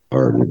are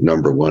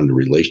number one,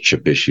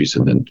 relationship issues,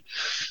 and then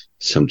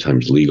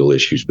sometimes legal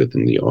issues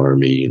within the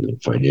Army and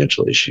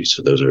financial issues.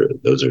 So those are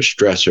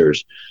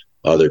stressors.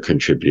 Other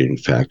contributing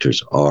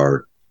factors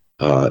are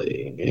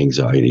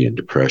anxiety and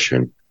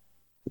depression,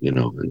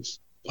 and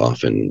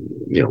often,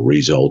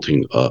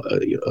 resulting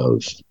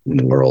of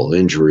moral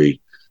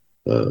injury,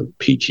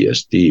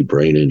 PTSD,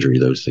 brain injury.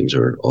 Those things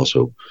are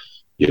also,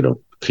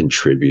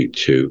 contribute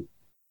to.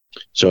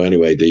 So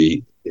anyway,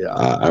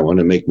 I want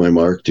to make my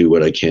mark, do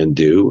what I can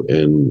do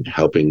in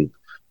helping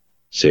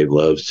save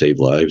love, save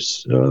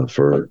lives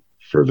for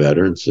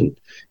veterans, and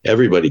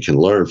everybody can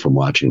learn from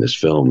watching this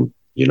film.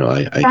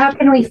 How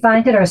can we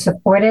find it or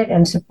support it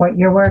and support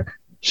your work?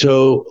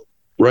 So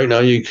right now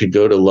you could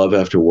go to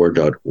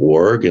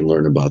loveafterwar.org and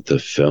learn about the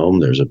film.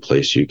 There's a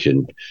place you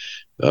can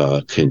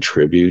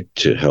contribute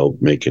to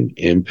help make an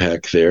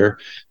impact there.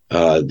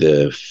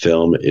 The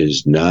film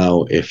is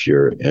now, if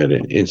you're at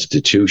an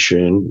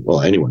institution,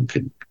 well, anyone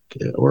could,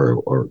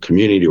 or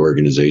community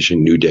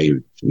organization, New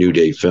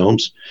Day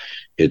Films.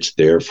 It's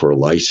there for a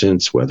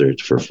license, whether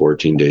it's for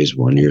 14 days,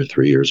 1 year,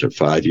 3 years, or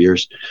 5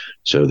 years.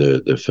 So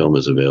the film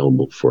is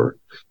available for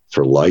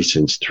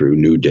license through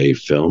New Day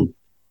Film,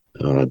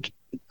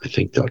 I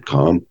think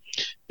 .com.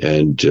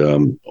 And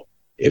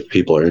if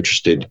people are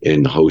interested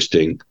in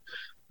hosting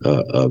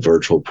a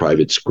virtual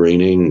private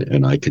screening,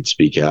 and I could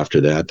speak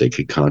after that, they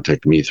could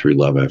contact me through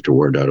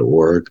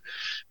loveafterwar.org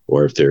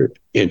or if they're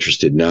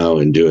interested now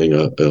in doing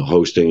a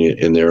hosting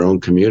in their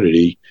own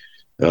community,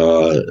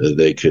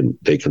 they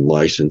can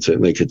license it,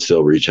 and they could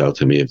still reach out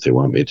to me if they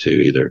want me to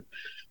either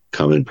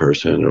come in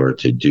person or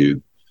to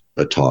do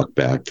a talk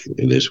back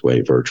in this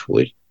way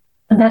virtually.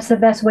 And that's the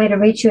best way to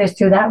reach you is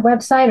through that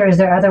website, or is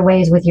there other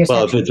ways with your?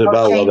 Well, if it's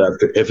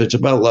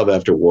about love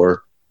after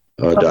war,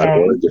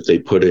 .org, if they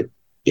put it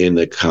in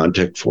the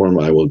contact form,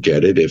 I will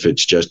get it. If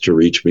it's just to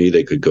reach me,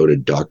 they could go to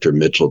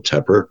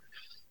drmitchelltepper.com,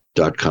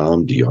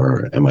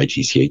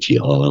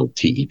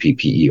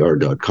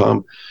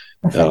 DrMitcheltepper.com.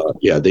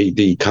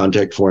 The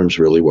contact forms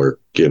really work.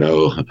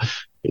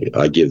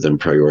 I give them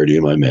priority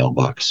in my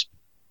mailbox.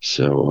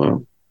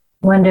 So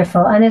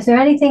wonderful. And is there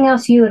anything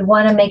else you would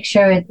want to make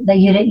sure that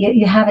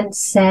you haven't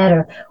said,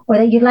 or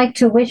that you'd like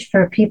to wish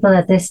for people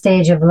at this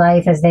stage of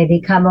life as they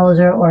become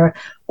older, or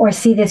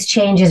see this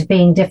change as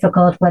being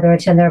difficult, whether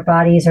it's in their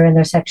bodies or in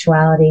their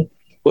sexuality?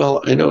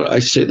 Well, I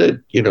say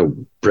that,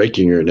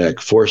 breaking your neck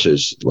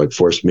forces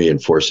me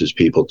and forces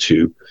people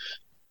to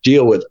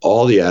deal with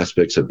all the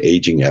aspects of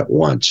aging at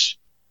once,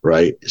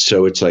 right?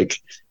 So it's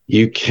like,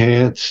 you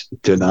can't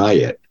deny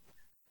it,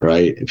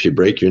 right? If you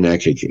break your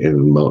neck,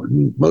 and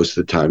most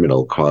of the time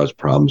it'll cause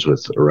problems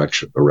with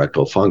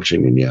erectile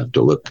function, and you have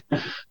to look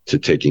to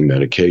taking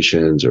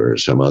medications or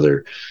some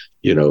other,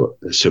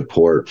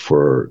 support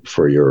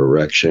for your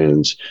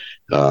erections.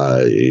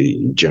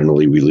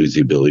 Generally, we lose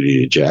the ability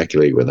to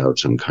ejaculate without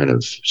some kind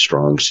of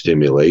strong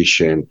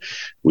stimulation.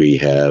 We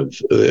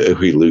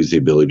lose the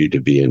ability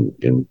to be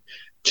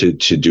to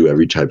do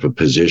every type of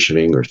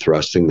positioning or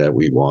thrusting that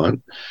we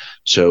want.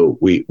 So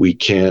we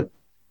can't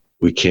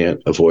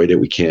avoid it.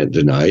 We can't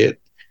deny it.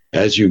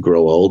 As you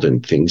grow old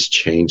and things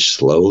change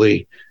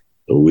slowly,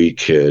 we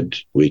could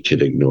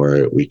ignore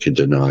it. We could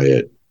deny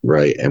it,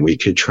 right? And we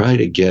could try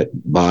to get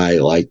by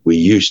like we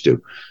used to.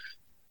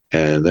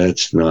 And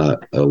that's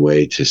not a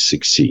way to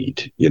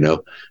succeed.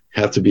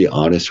 Have to be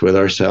honest with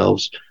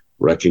ourselves,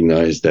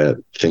 recognize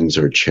that things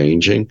are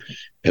changing,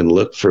 and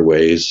look for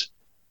ways,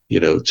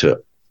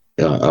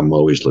 I'm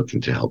always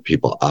looking to help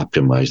people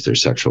optimize their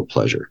sexual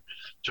pleasure.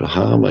 So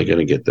how am I going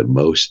to get the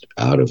most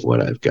out of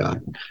what I've got?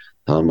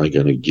 How am I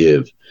going to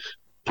give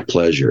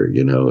pleasure,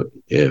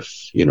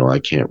 if, I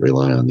can't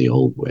rely on the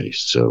old ways?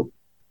 So,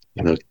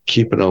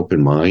 keep an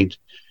open mind,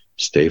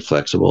 stay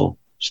flexible,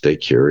 stay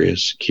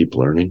curious, keep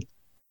learning,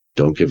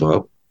 don't give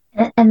up.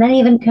 And then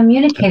even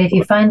communicate. If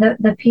you find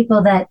the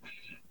people that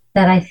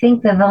I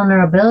think the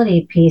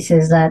vulnerability piece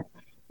is that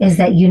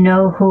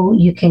who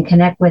you can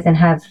connect with and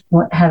have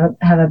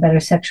a better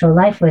sexual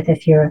life with,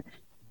 if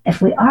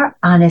we are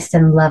honest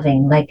and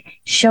loving, like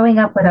showing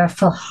up with our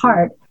full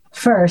heart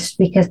first,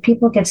 because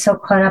people get so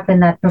caught up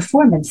in that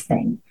performance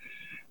thing.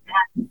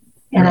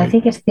 And right. I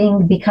think it's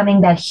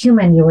becoming that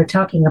human you were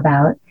talking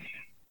about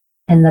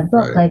in the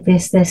book. Right. Like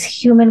this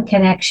human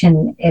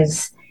connection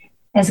has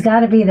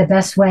got to be the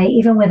best way,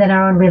 even within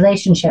our own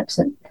relationships.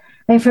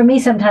 And for me,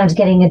 sometimes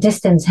getting a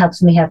distance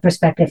helps me have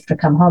perspective to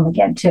come home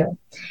again too.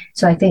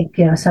 So I think,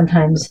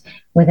 sometimes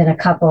within a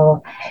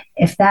couple,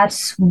 if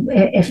as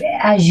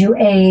you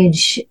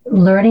age,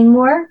 learning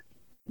more,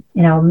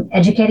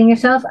 educating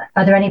yourself,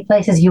 are there any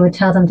places you would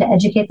tell them to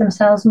educate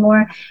themselves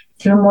more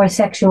through more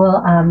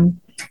sensual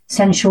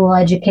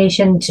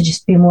education, to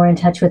just be more in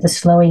touch with the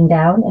slowing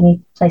down?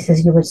 Any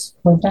places you would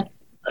point at?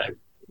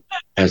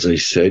 As I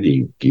said,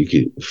 you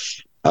could,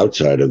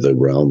 outside of the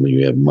realm,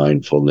 you have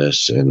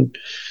mindfulness and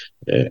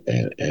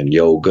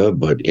yoga,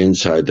 but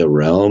inside the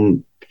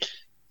realm,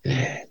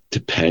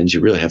 depends.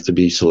 You really have to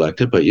be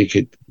selective, but you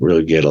could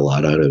really get a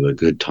lot out of a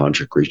good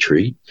tantric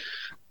retreat.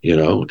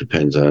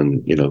 Depends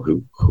on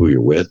who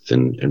you're with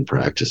and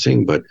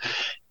practicing, but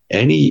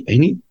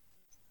any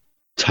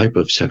type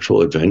of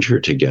sexual adventure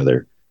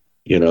together,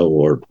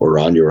 or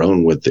on your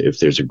own if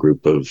there's a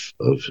group of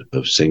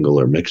single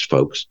or mixed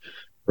folks,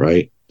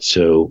 right?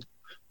 So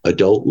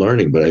adult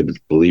learning, but I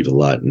believe a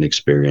lot in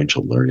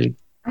experiential learning.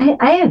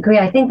 I agree.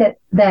 I think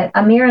that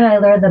Amir and I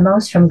learned the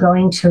most from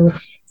going to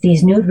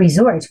these nude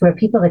resorts where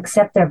people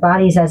accept their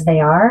bodies as they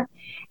are,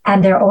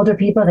 and there are older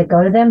people that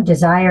go to them,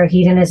 desire,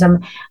 hedonism,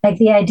 like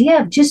the idea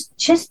of just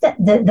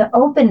the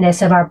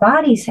openness of our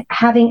bodies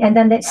having, and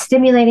then that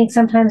stimulating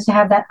sometimes to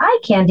have that eye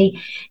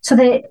candy, so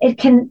that it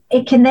can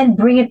then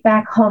bring it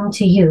back home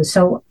to you.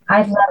 So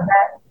I've loved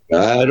that.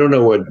 I don't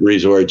know what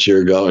resorts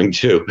you're going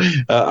to.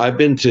 I've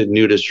been to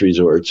nudist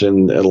resorts,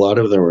 and a lot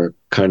of them are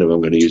kind of, I'm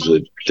going to use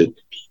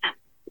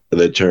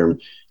the term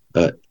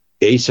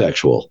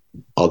asexual,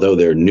 although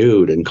they're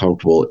nude and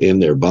comfortable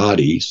in their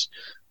bodies,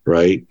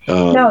 right?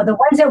 No, the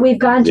ones that we've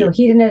gone to,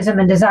 hedonism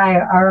and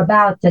desire, are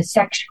about the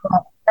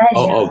sexual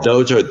pleasure.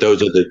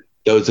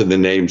 Those are the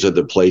names of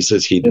the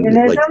places.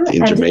 Hedonism, like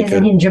in Jamaica.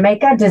 In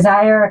Jamaica,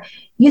 desire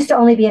used to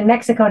only be in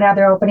Mexico. Now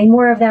they're opening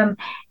more of them,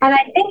 and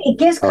I think it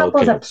gives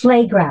couples a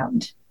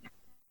playground.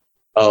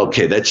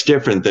 Okay, that's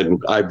different than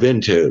I've been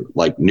to,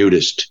 like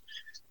nudist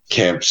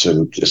camps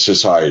and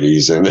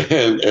societies, and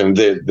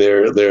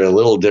they're a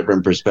little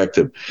different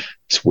perspective.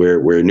 It's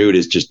where nude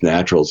is just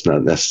natural. It's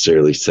not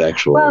necessarily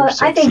sexual. Well,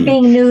 I think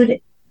being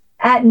nude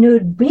at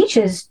nude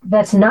beaches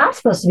that's not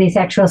supposed to be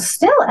sexual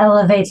still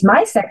elevates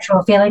my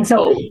sexual feeling.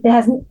 So it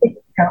hasn't.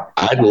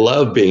 I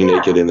love being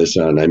naked in the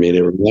sun. I mean,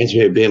 it reminds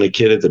me of being a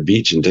kid at the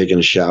beach and taking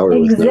a shower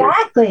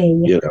exactly.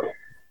 with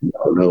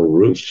no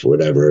roof,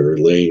 whatever, or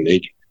laying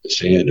naked in the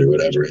sand or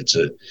whatever.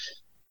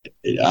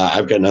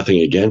 I've got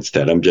nothing against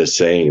that. I'm just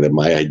saying that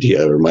my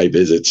idea or my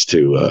visits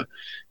to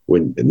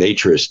when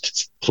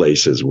naturist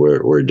places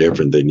were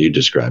different than you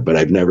described, but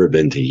I've never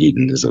been to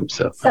hedonism.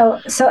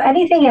 So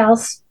anything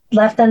else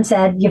left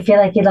unsaid you feel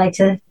like you'd like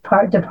to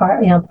part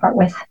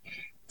with?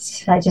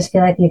 I just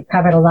feel like you've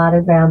covered a lot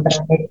of ground, but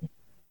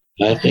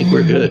I think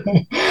we're good.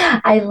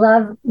 I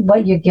love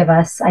what you give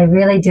us. I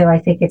really do. I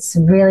think it's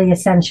really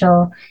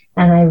essential,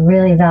 and I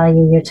really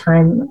value your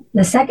time.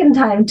 The second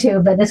time, too,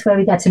 but this way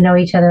we got to know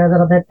each other a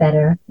little bit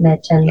better,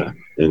 Mitch. And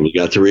you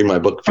got to read my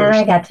book first. And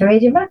I got to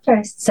read your book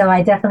first. So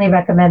I definitely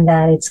recommend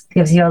that. It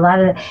gives you a lot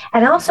of...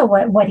 And also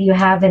what you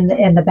have in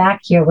the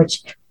back here,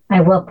 which I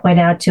will point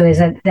out, too, is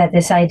that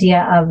this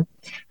idea of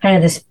kind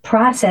of this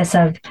process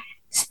of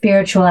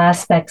spiritual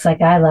aspects,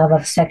 like I love,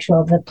 of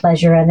sexual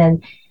pleasure,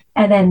 and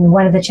then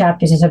one of the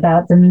chapters is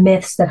about the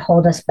myths that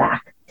hold us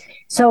back.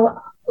 So,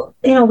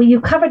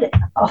 you covered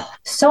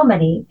so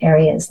many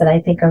areas that I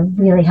think are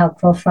really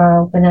helpful for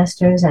our open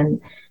nesters,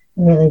 and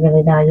really,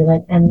 really value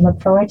it, and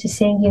look forward to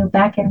seeing you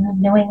back in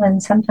New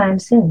England sometime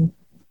soon.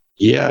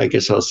 Yeah, I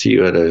guess I'll see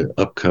you at an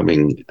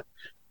upcoming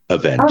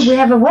event. Oh, we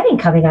have a wedding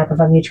coming up of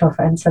a mutual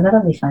friend, so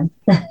that'll be fun.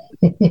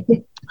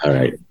 All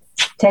right.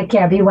 Take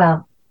care. Be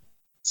well.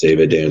 Save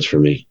a dance for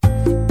me.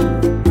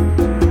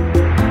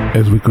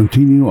 As we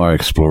continue our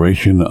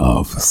exploration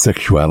of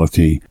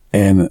sexuality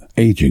and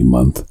Aging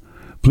Month,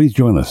 please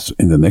join us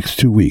in the next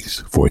 2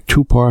 weeks for a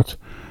 2-part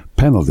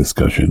panel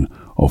discussion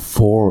of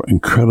 4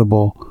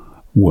 incredible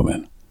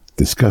women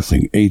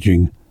discussing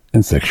aging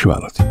and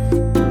sexuality.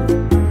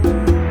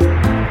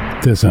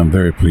 This, I'm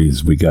very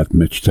pleased we got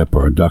Mitch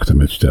Tepper, Dr.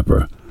 Mitch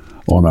Tepper,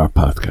 on our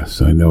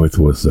podcast. I know it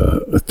was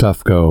a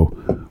tough go.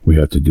 We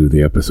had to do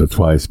the episode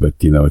twice, but,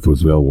 it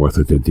was well worth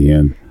it at the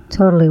end.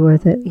 Totally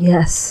worth it.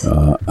 Yes.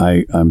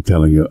 I'm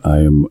telling you, I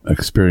am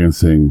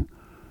experiencing,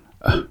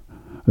 I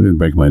didn't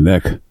break my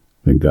neck,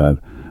 thank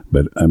God,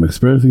 but I'm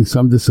experiencing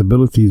some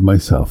disabilities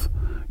myself,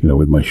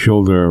 with my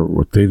shoulder,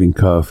 rotating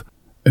cuff.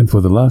 And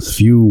for the last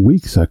few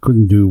weeks, I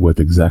couldn't do what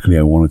exactly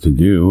I wanted to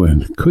do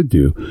and could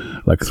do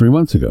like 3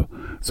 months ago.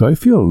 So I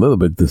feel a little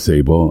bit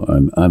disabled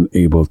and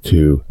unable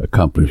to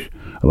accomplish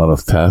a lot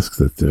of tasks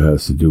that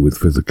has to do with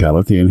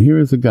physicality. And here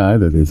is a guy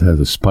that has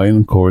a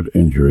spinal cord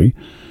injury.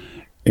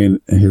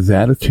 And his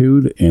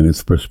attitude and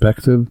his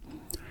perspective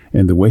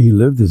and the way he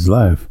lived his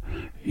life,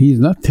 he's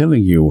not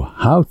telling you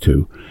how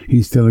to,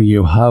 he's telling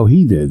you how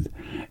he did.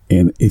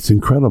 And it's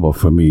incredible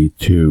for me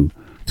to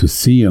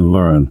see and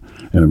learn,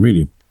 and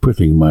really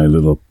putting my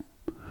little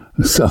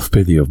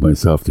self-pity of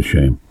myself to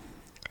shame.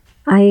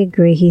 I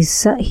agree. He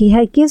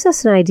gives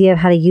us an idea of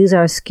how to use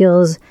our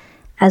skills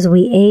as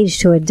we age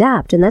to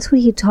adapt. And that's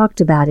what he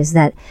talked about, is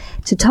that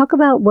to talk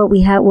about what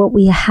we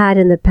had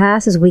in the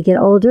past as we get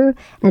older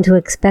and to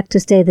expect to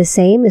stay the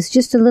same is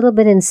just a little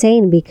bit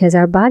insane, because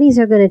our bodies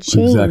are going to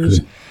change.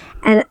 Exactly.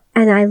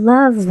 And I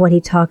love what he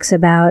talks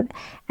about,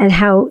 and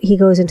how he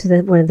goes into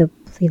one of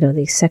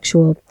the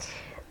sexual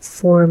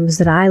forms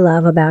that I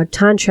love about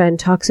Tantra, and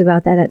talks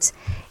about that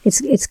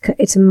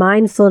it's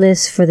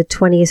mindfulness for the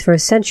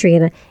 21st century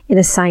in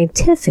a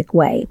scientific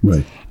way.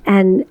 Right.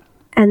 And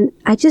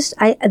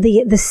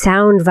the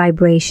sound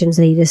vibrations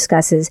that he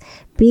discusses,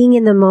 being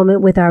in the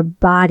moment with our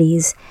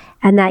bodies,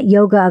 and that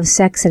yoga of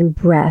sex and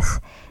breath.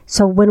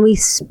 So when we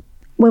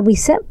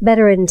set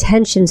better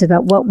intentions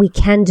about what we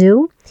can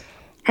do,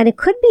 and it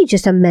could be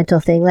just a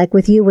mental thing, like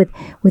with you,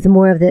 with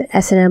more of the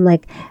S&M,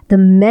 like the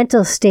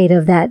mental state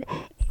of that.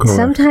 Correct.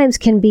 Sometimes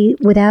can be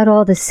without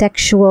all the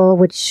sexual,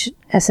 which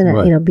S&M,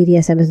 right.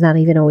 BDSM is not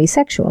even always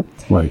sexual.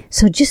 Right.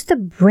 So just the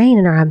brain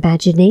and our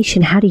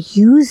imagination, how to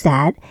use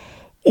that.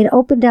 It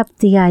opened up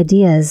the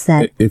ideas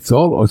that it's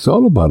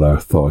all about our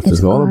thoughts.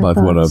 It's all about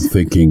what I'm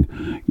thinking.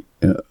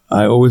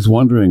 I always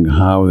wondering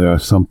how there are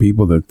some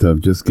people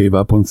that just gave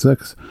up on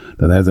sex,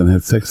 that hasn't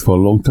had sex for a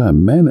long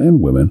time, men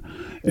and women.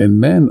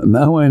 And men,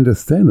 now I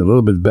understand a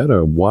little bit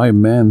better why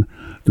men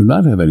do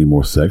not have any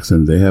more sex,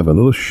 and they have a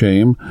little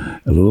shame,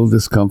 a little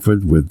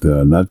discomfort with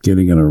not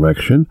getting an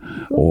erection,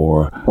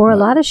 or a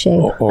lot of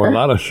shame, or a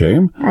lot of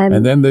shame.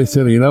 And then they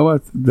say, you know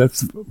what,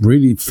 that's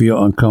really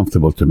feel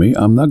uncomfortable to me.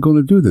 I'm not going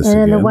to do this again.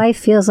 And then the wife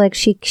feels like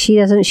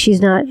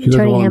she's not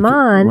turning him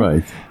on.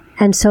 Right.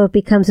 And so it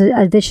becomes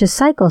a vicious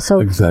cycle. So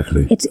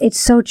exactly, it's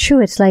so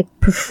true. It's like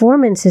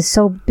performance is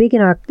so big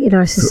in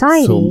our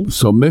society.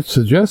 So Mitch's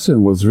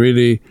suggestion was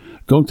really,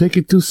 don't take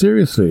it too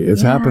seriously.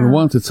 It's happened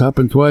once. It's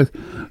happened twice.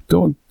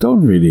 Don't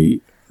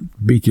really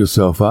beat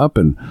yourself up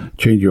and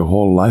change your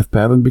whole life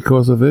pattern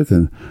because of it.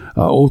 And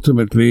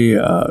ultimately,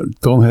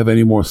 don't have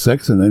any more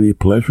sex and any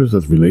pleasures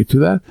that relate to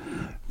that.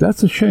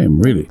 That's a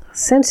shame, really.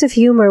 Sense of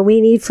humor we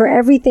need for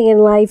everything in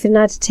life, and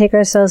not to take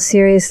ourselves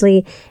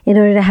seriously in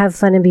order to have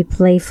fun and be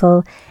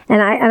playful.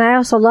 And I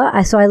also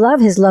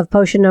love his love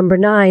potion number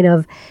 9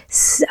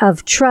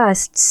 of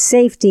trust,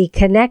 safety,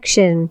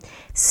 connection,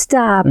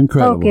 stop,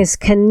 Incredible. Focus,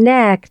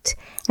 connect,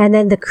 and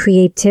then the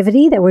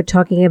creativity that we're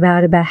talking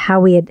about how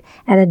we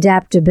and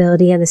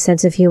adaptability and the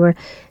sense of humor.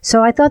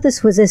 So I thought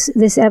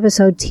this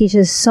episode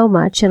teaches so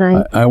much,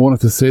 and I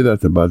wanted to say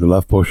that about the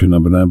love potion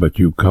number 9, but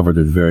you covered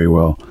it very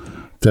well,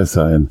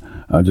 Tessa, and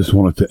I just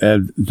wanted to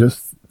add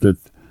just that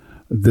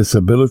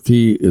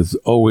disability has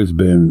always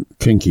been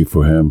kinky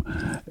for him,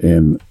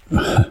 and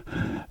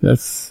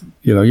that's,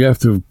 you have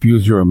to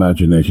use your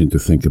imagination to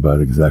think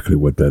about exactly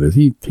what that is.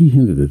 He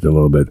hinted it a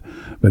little bit,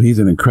 but he's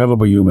an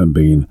incredible human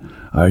being.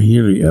 I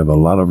really have a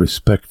lot of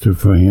respect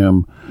for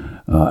him,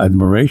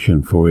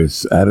 admiration for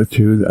his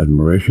attitude,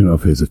 admiration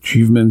of his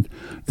achievement,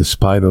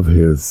 despite of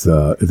his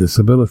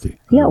disability.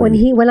 Yeah,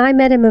 when I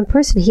met him in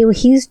person,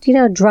 he's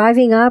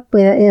driving up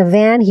in a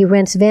van. He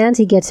rents vans.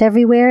 He gets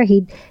everywhere.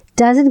 He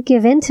doesn't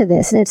give in to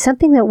this, and it's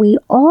something that we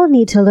all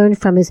need to learn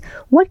from. Is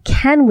what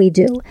can we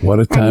do?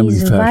 What a timely and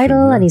he's fashion,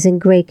 vital, yeah. And he's in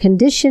great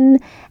condition,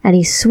 and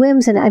he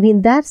swims. And I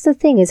mean, that's the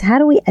thing: is how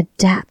do we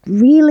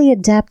really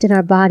adapt in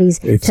our bodies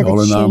to the changes? It's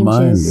all in our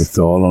mind. It's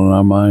all in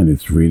our mind.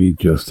 It's really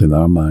just in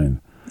our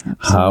mind.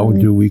 Absolutely. How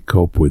do we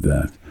cope with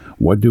that?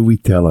 What do we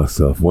tell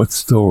ourselves? What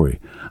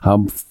story?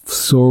 How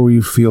sorry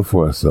we feel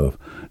for ourselves?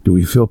 Do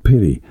we feel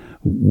pity?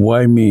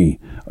 Why me?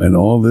 And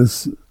all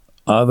this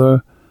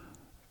other,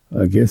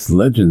 I guess,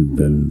 legend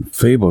and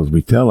fables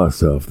we tell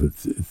ourselves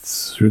that it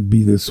should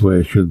be this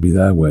way, it should be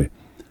that way.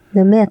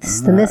 The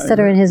myths that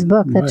are in his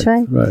book. That's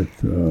right. Right.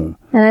 And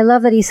I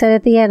love that he said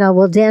at the end, "Oh,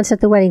 we'll dance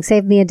at the wedding.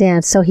 Save me a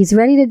dance." So he's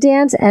ready to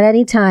dance at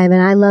any time,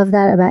 and I love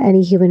that about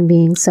any human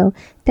being. So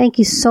thank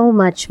you so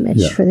much,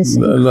 Mitch, for this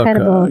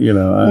incredible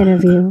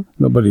interview.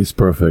 Nobody's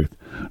perfect.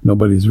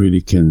 Nobody's really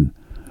can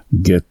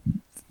get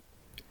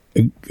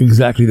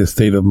exactly the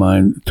state of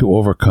mind to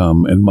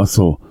overcome and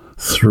muscle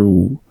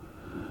through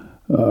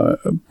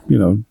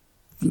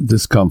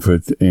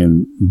discomfort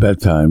in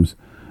bad times,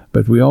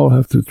 but we all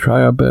have to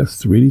try our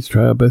best, really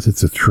try our best.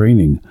 It's a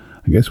training.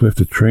 I guess we have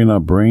to train our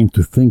brain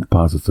to think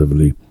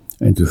positively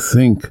and to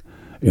think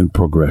in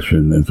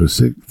progression and to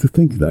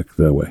think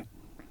that way.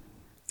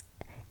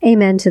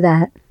 Amen to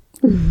that.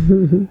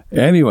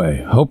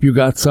 Anyway, hope you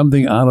got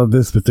something out of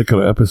this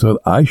particular episode.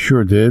 I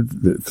sure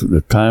did.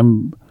 The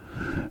time,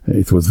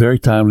 it was very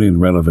timely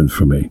and relevant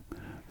for me.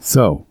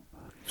 So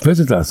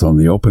visit us on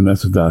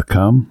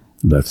theopennester.com.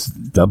 That's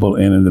double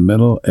N in the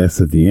middle,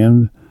 S at the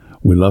end.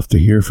 We love to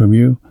hear from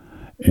you.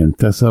 And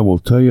Tessa will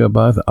tell you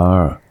about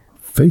our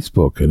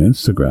Facebook and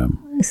Instagram.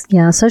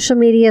 Yeah, social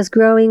media is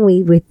growing.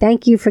 We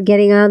thank you for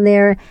getting on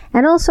there.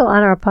 And also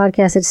on our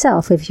podcast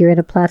itself. If you're in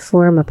a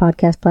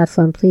podcast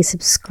platform, please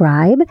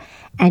subscribe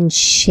and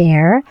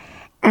share.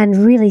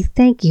 And really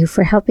thank you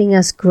for helping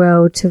us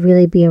grow to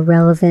really be a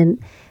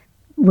relevant.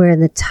 We're in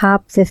the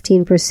top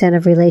 15%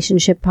 of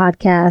relationship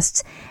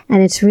podcasts.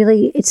 And it's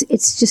really,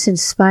 it's just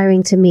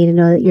inspiring to me to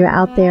know that you're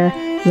out there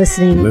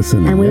listening.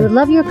 And we would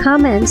love your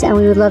comments, and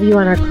we would love you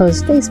on our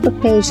closed Facebook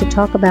page to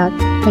talk about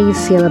how you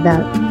feel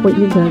about what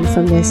you've learned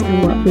from this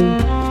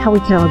and how we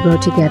can all grow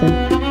together.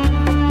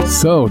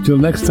 So, till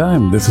next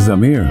time, this is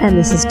Amir. And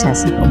this is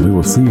Tessa. And we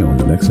will see you on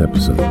the next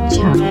episode.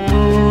 Ciao.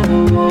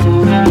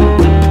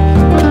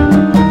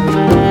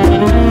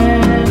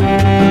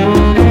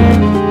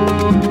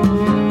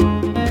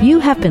 You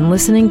have been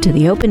listening to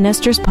the Open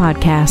Nesters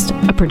Podcast,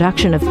 a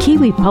production of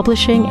Kiwi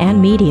Publishing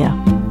and Media.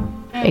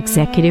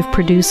 Executive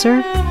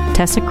producer,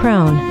 Tessa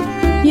Crone.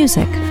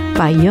 Music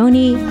by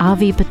Yoni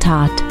Avi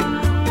Patat.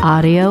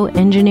 Audio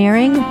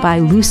engineering by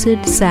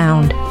Lucid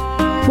Sound.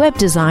 Web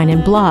design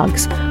and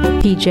blogs,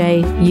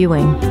 PJ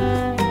Ewing.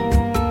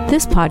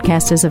 This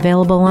podcast is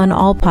available on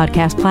all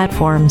podcast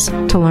platforms.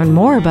 To learn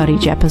more about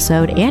each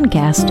episode and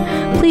guest,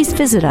 please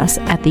visit us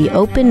at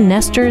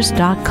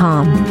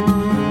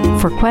theopennesters.com.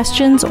 For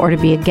questions or to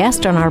be a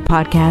guest on our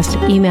podcast,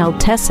 email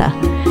Tessa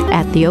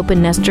at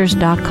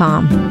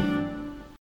theopennesters.com.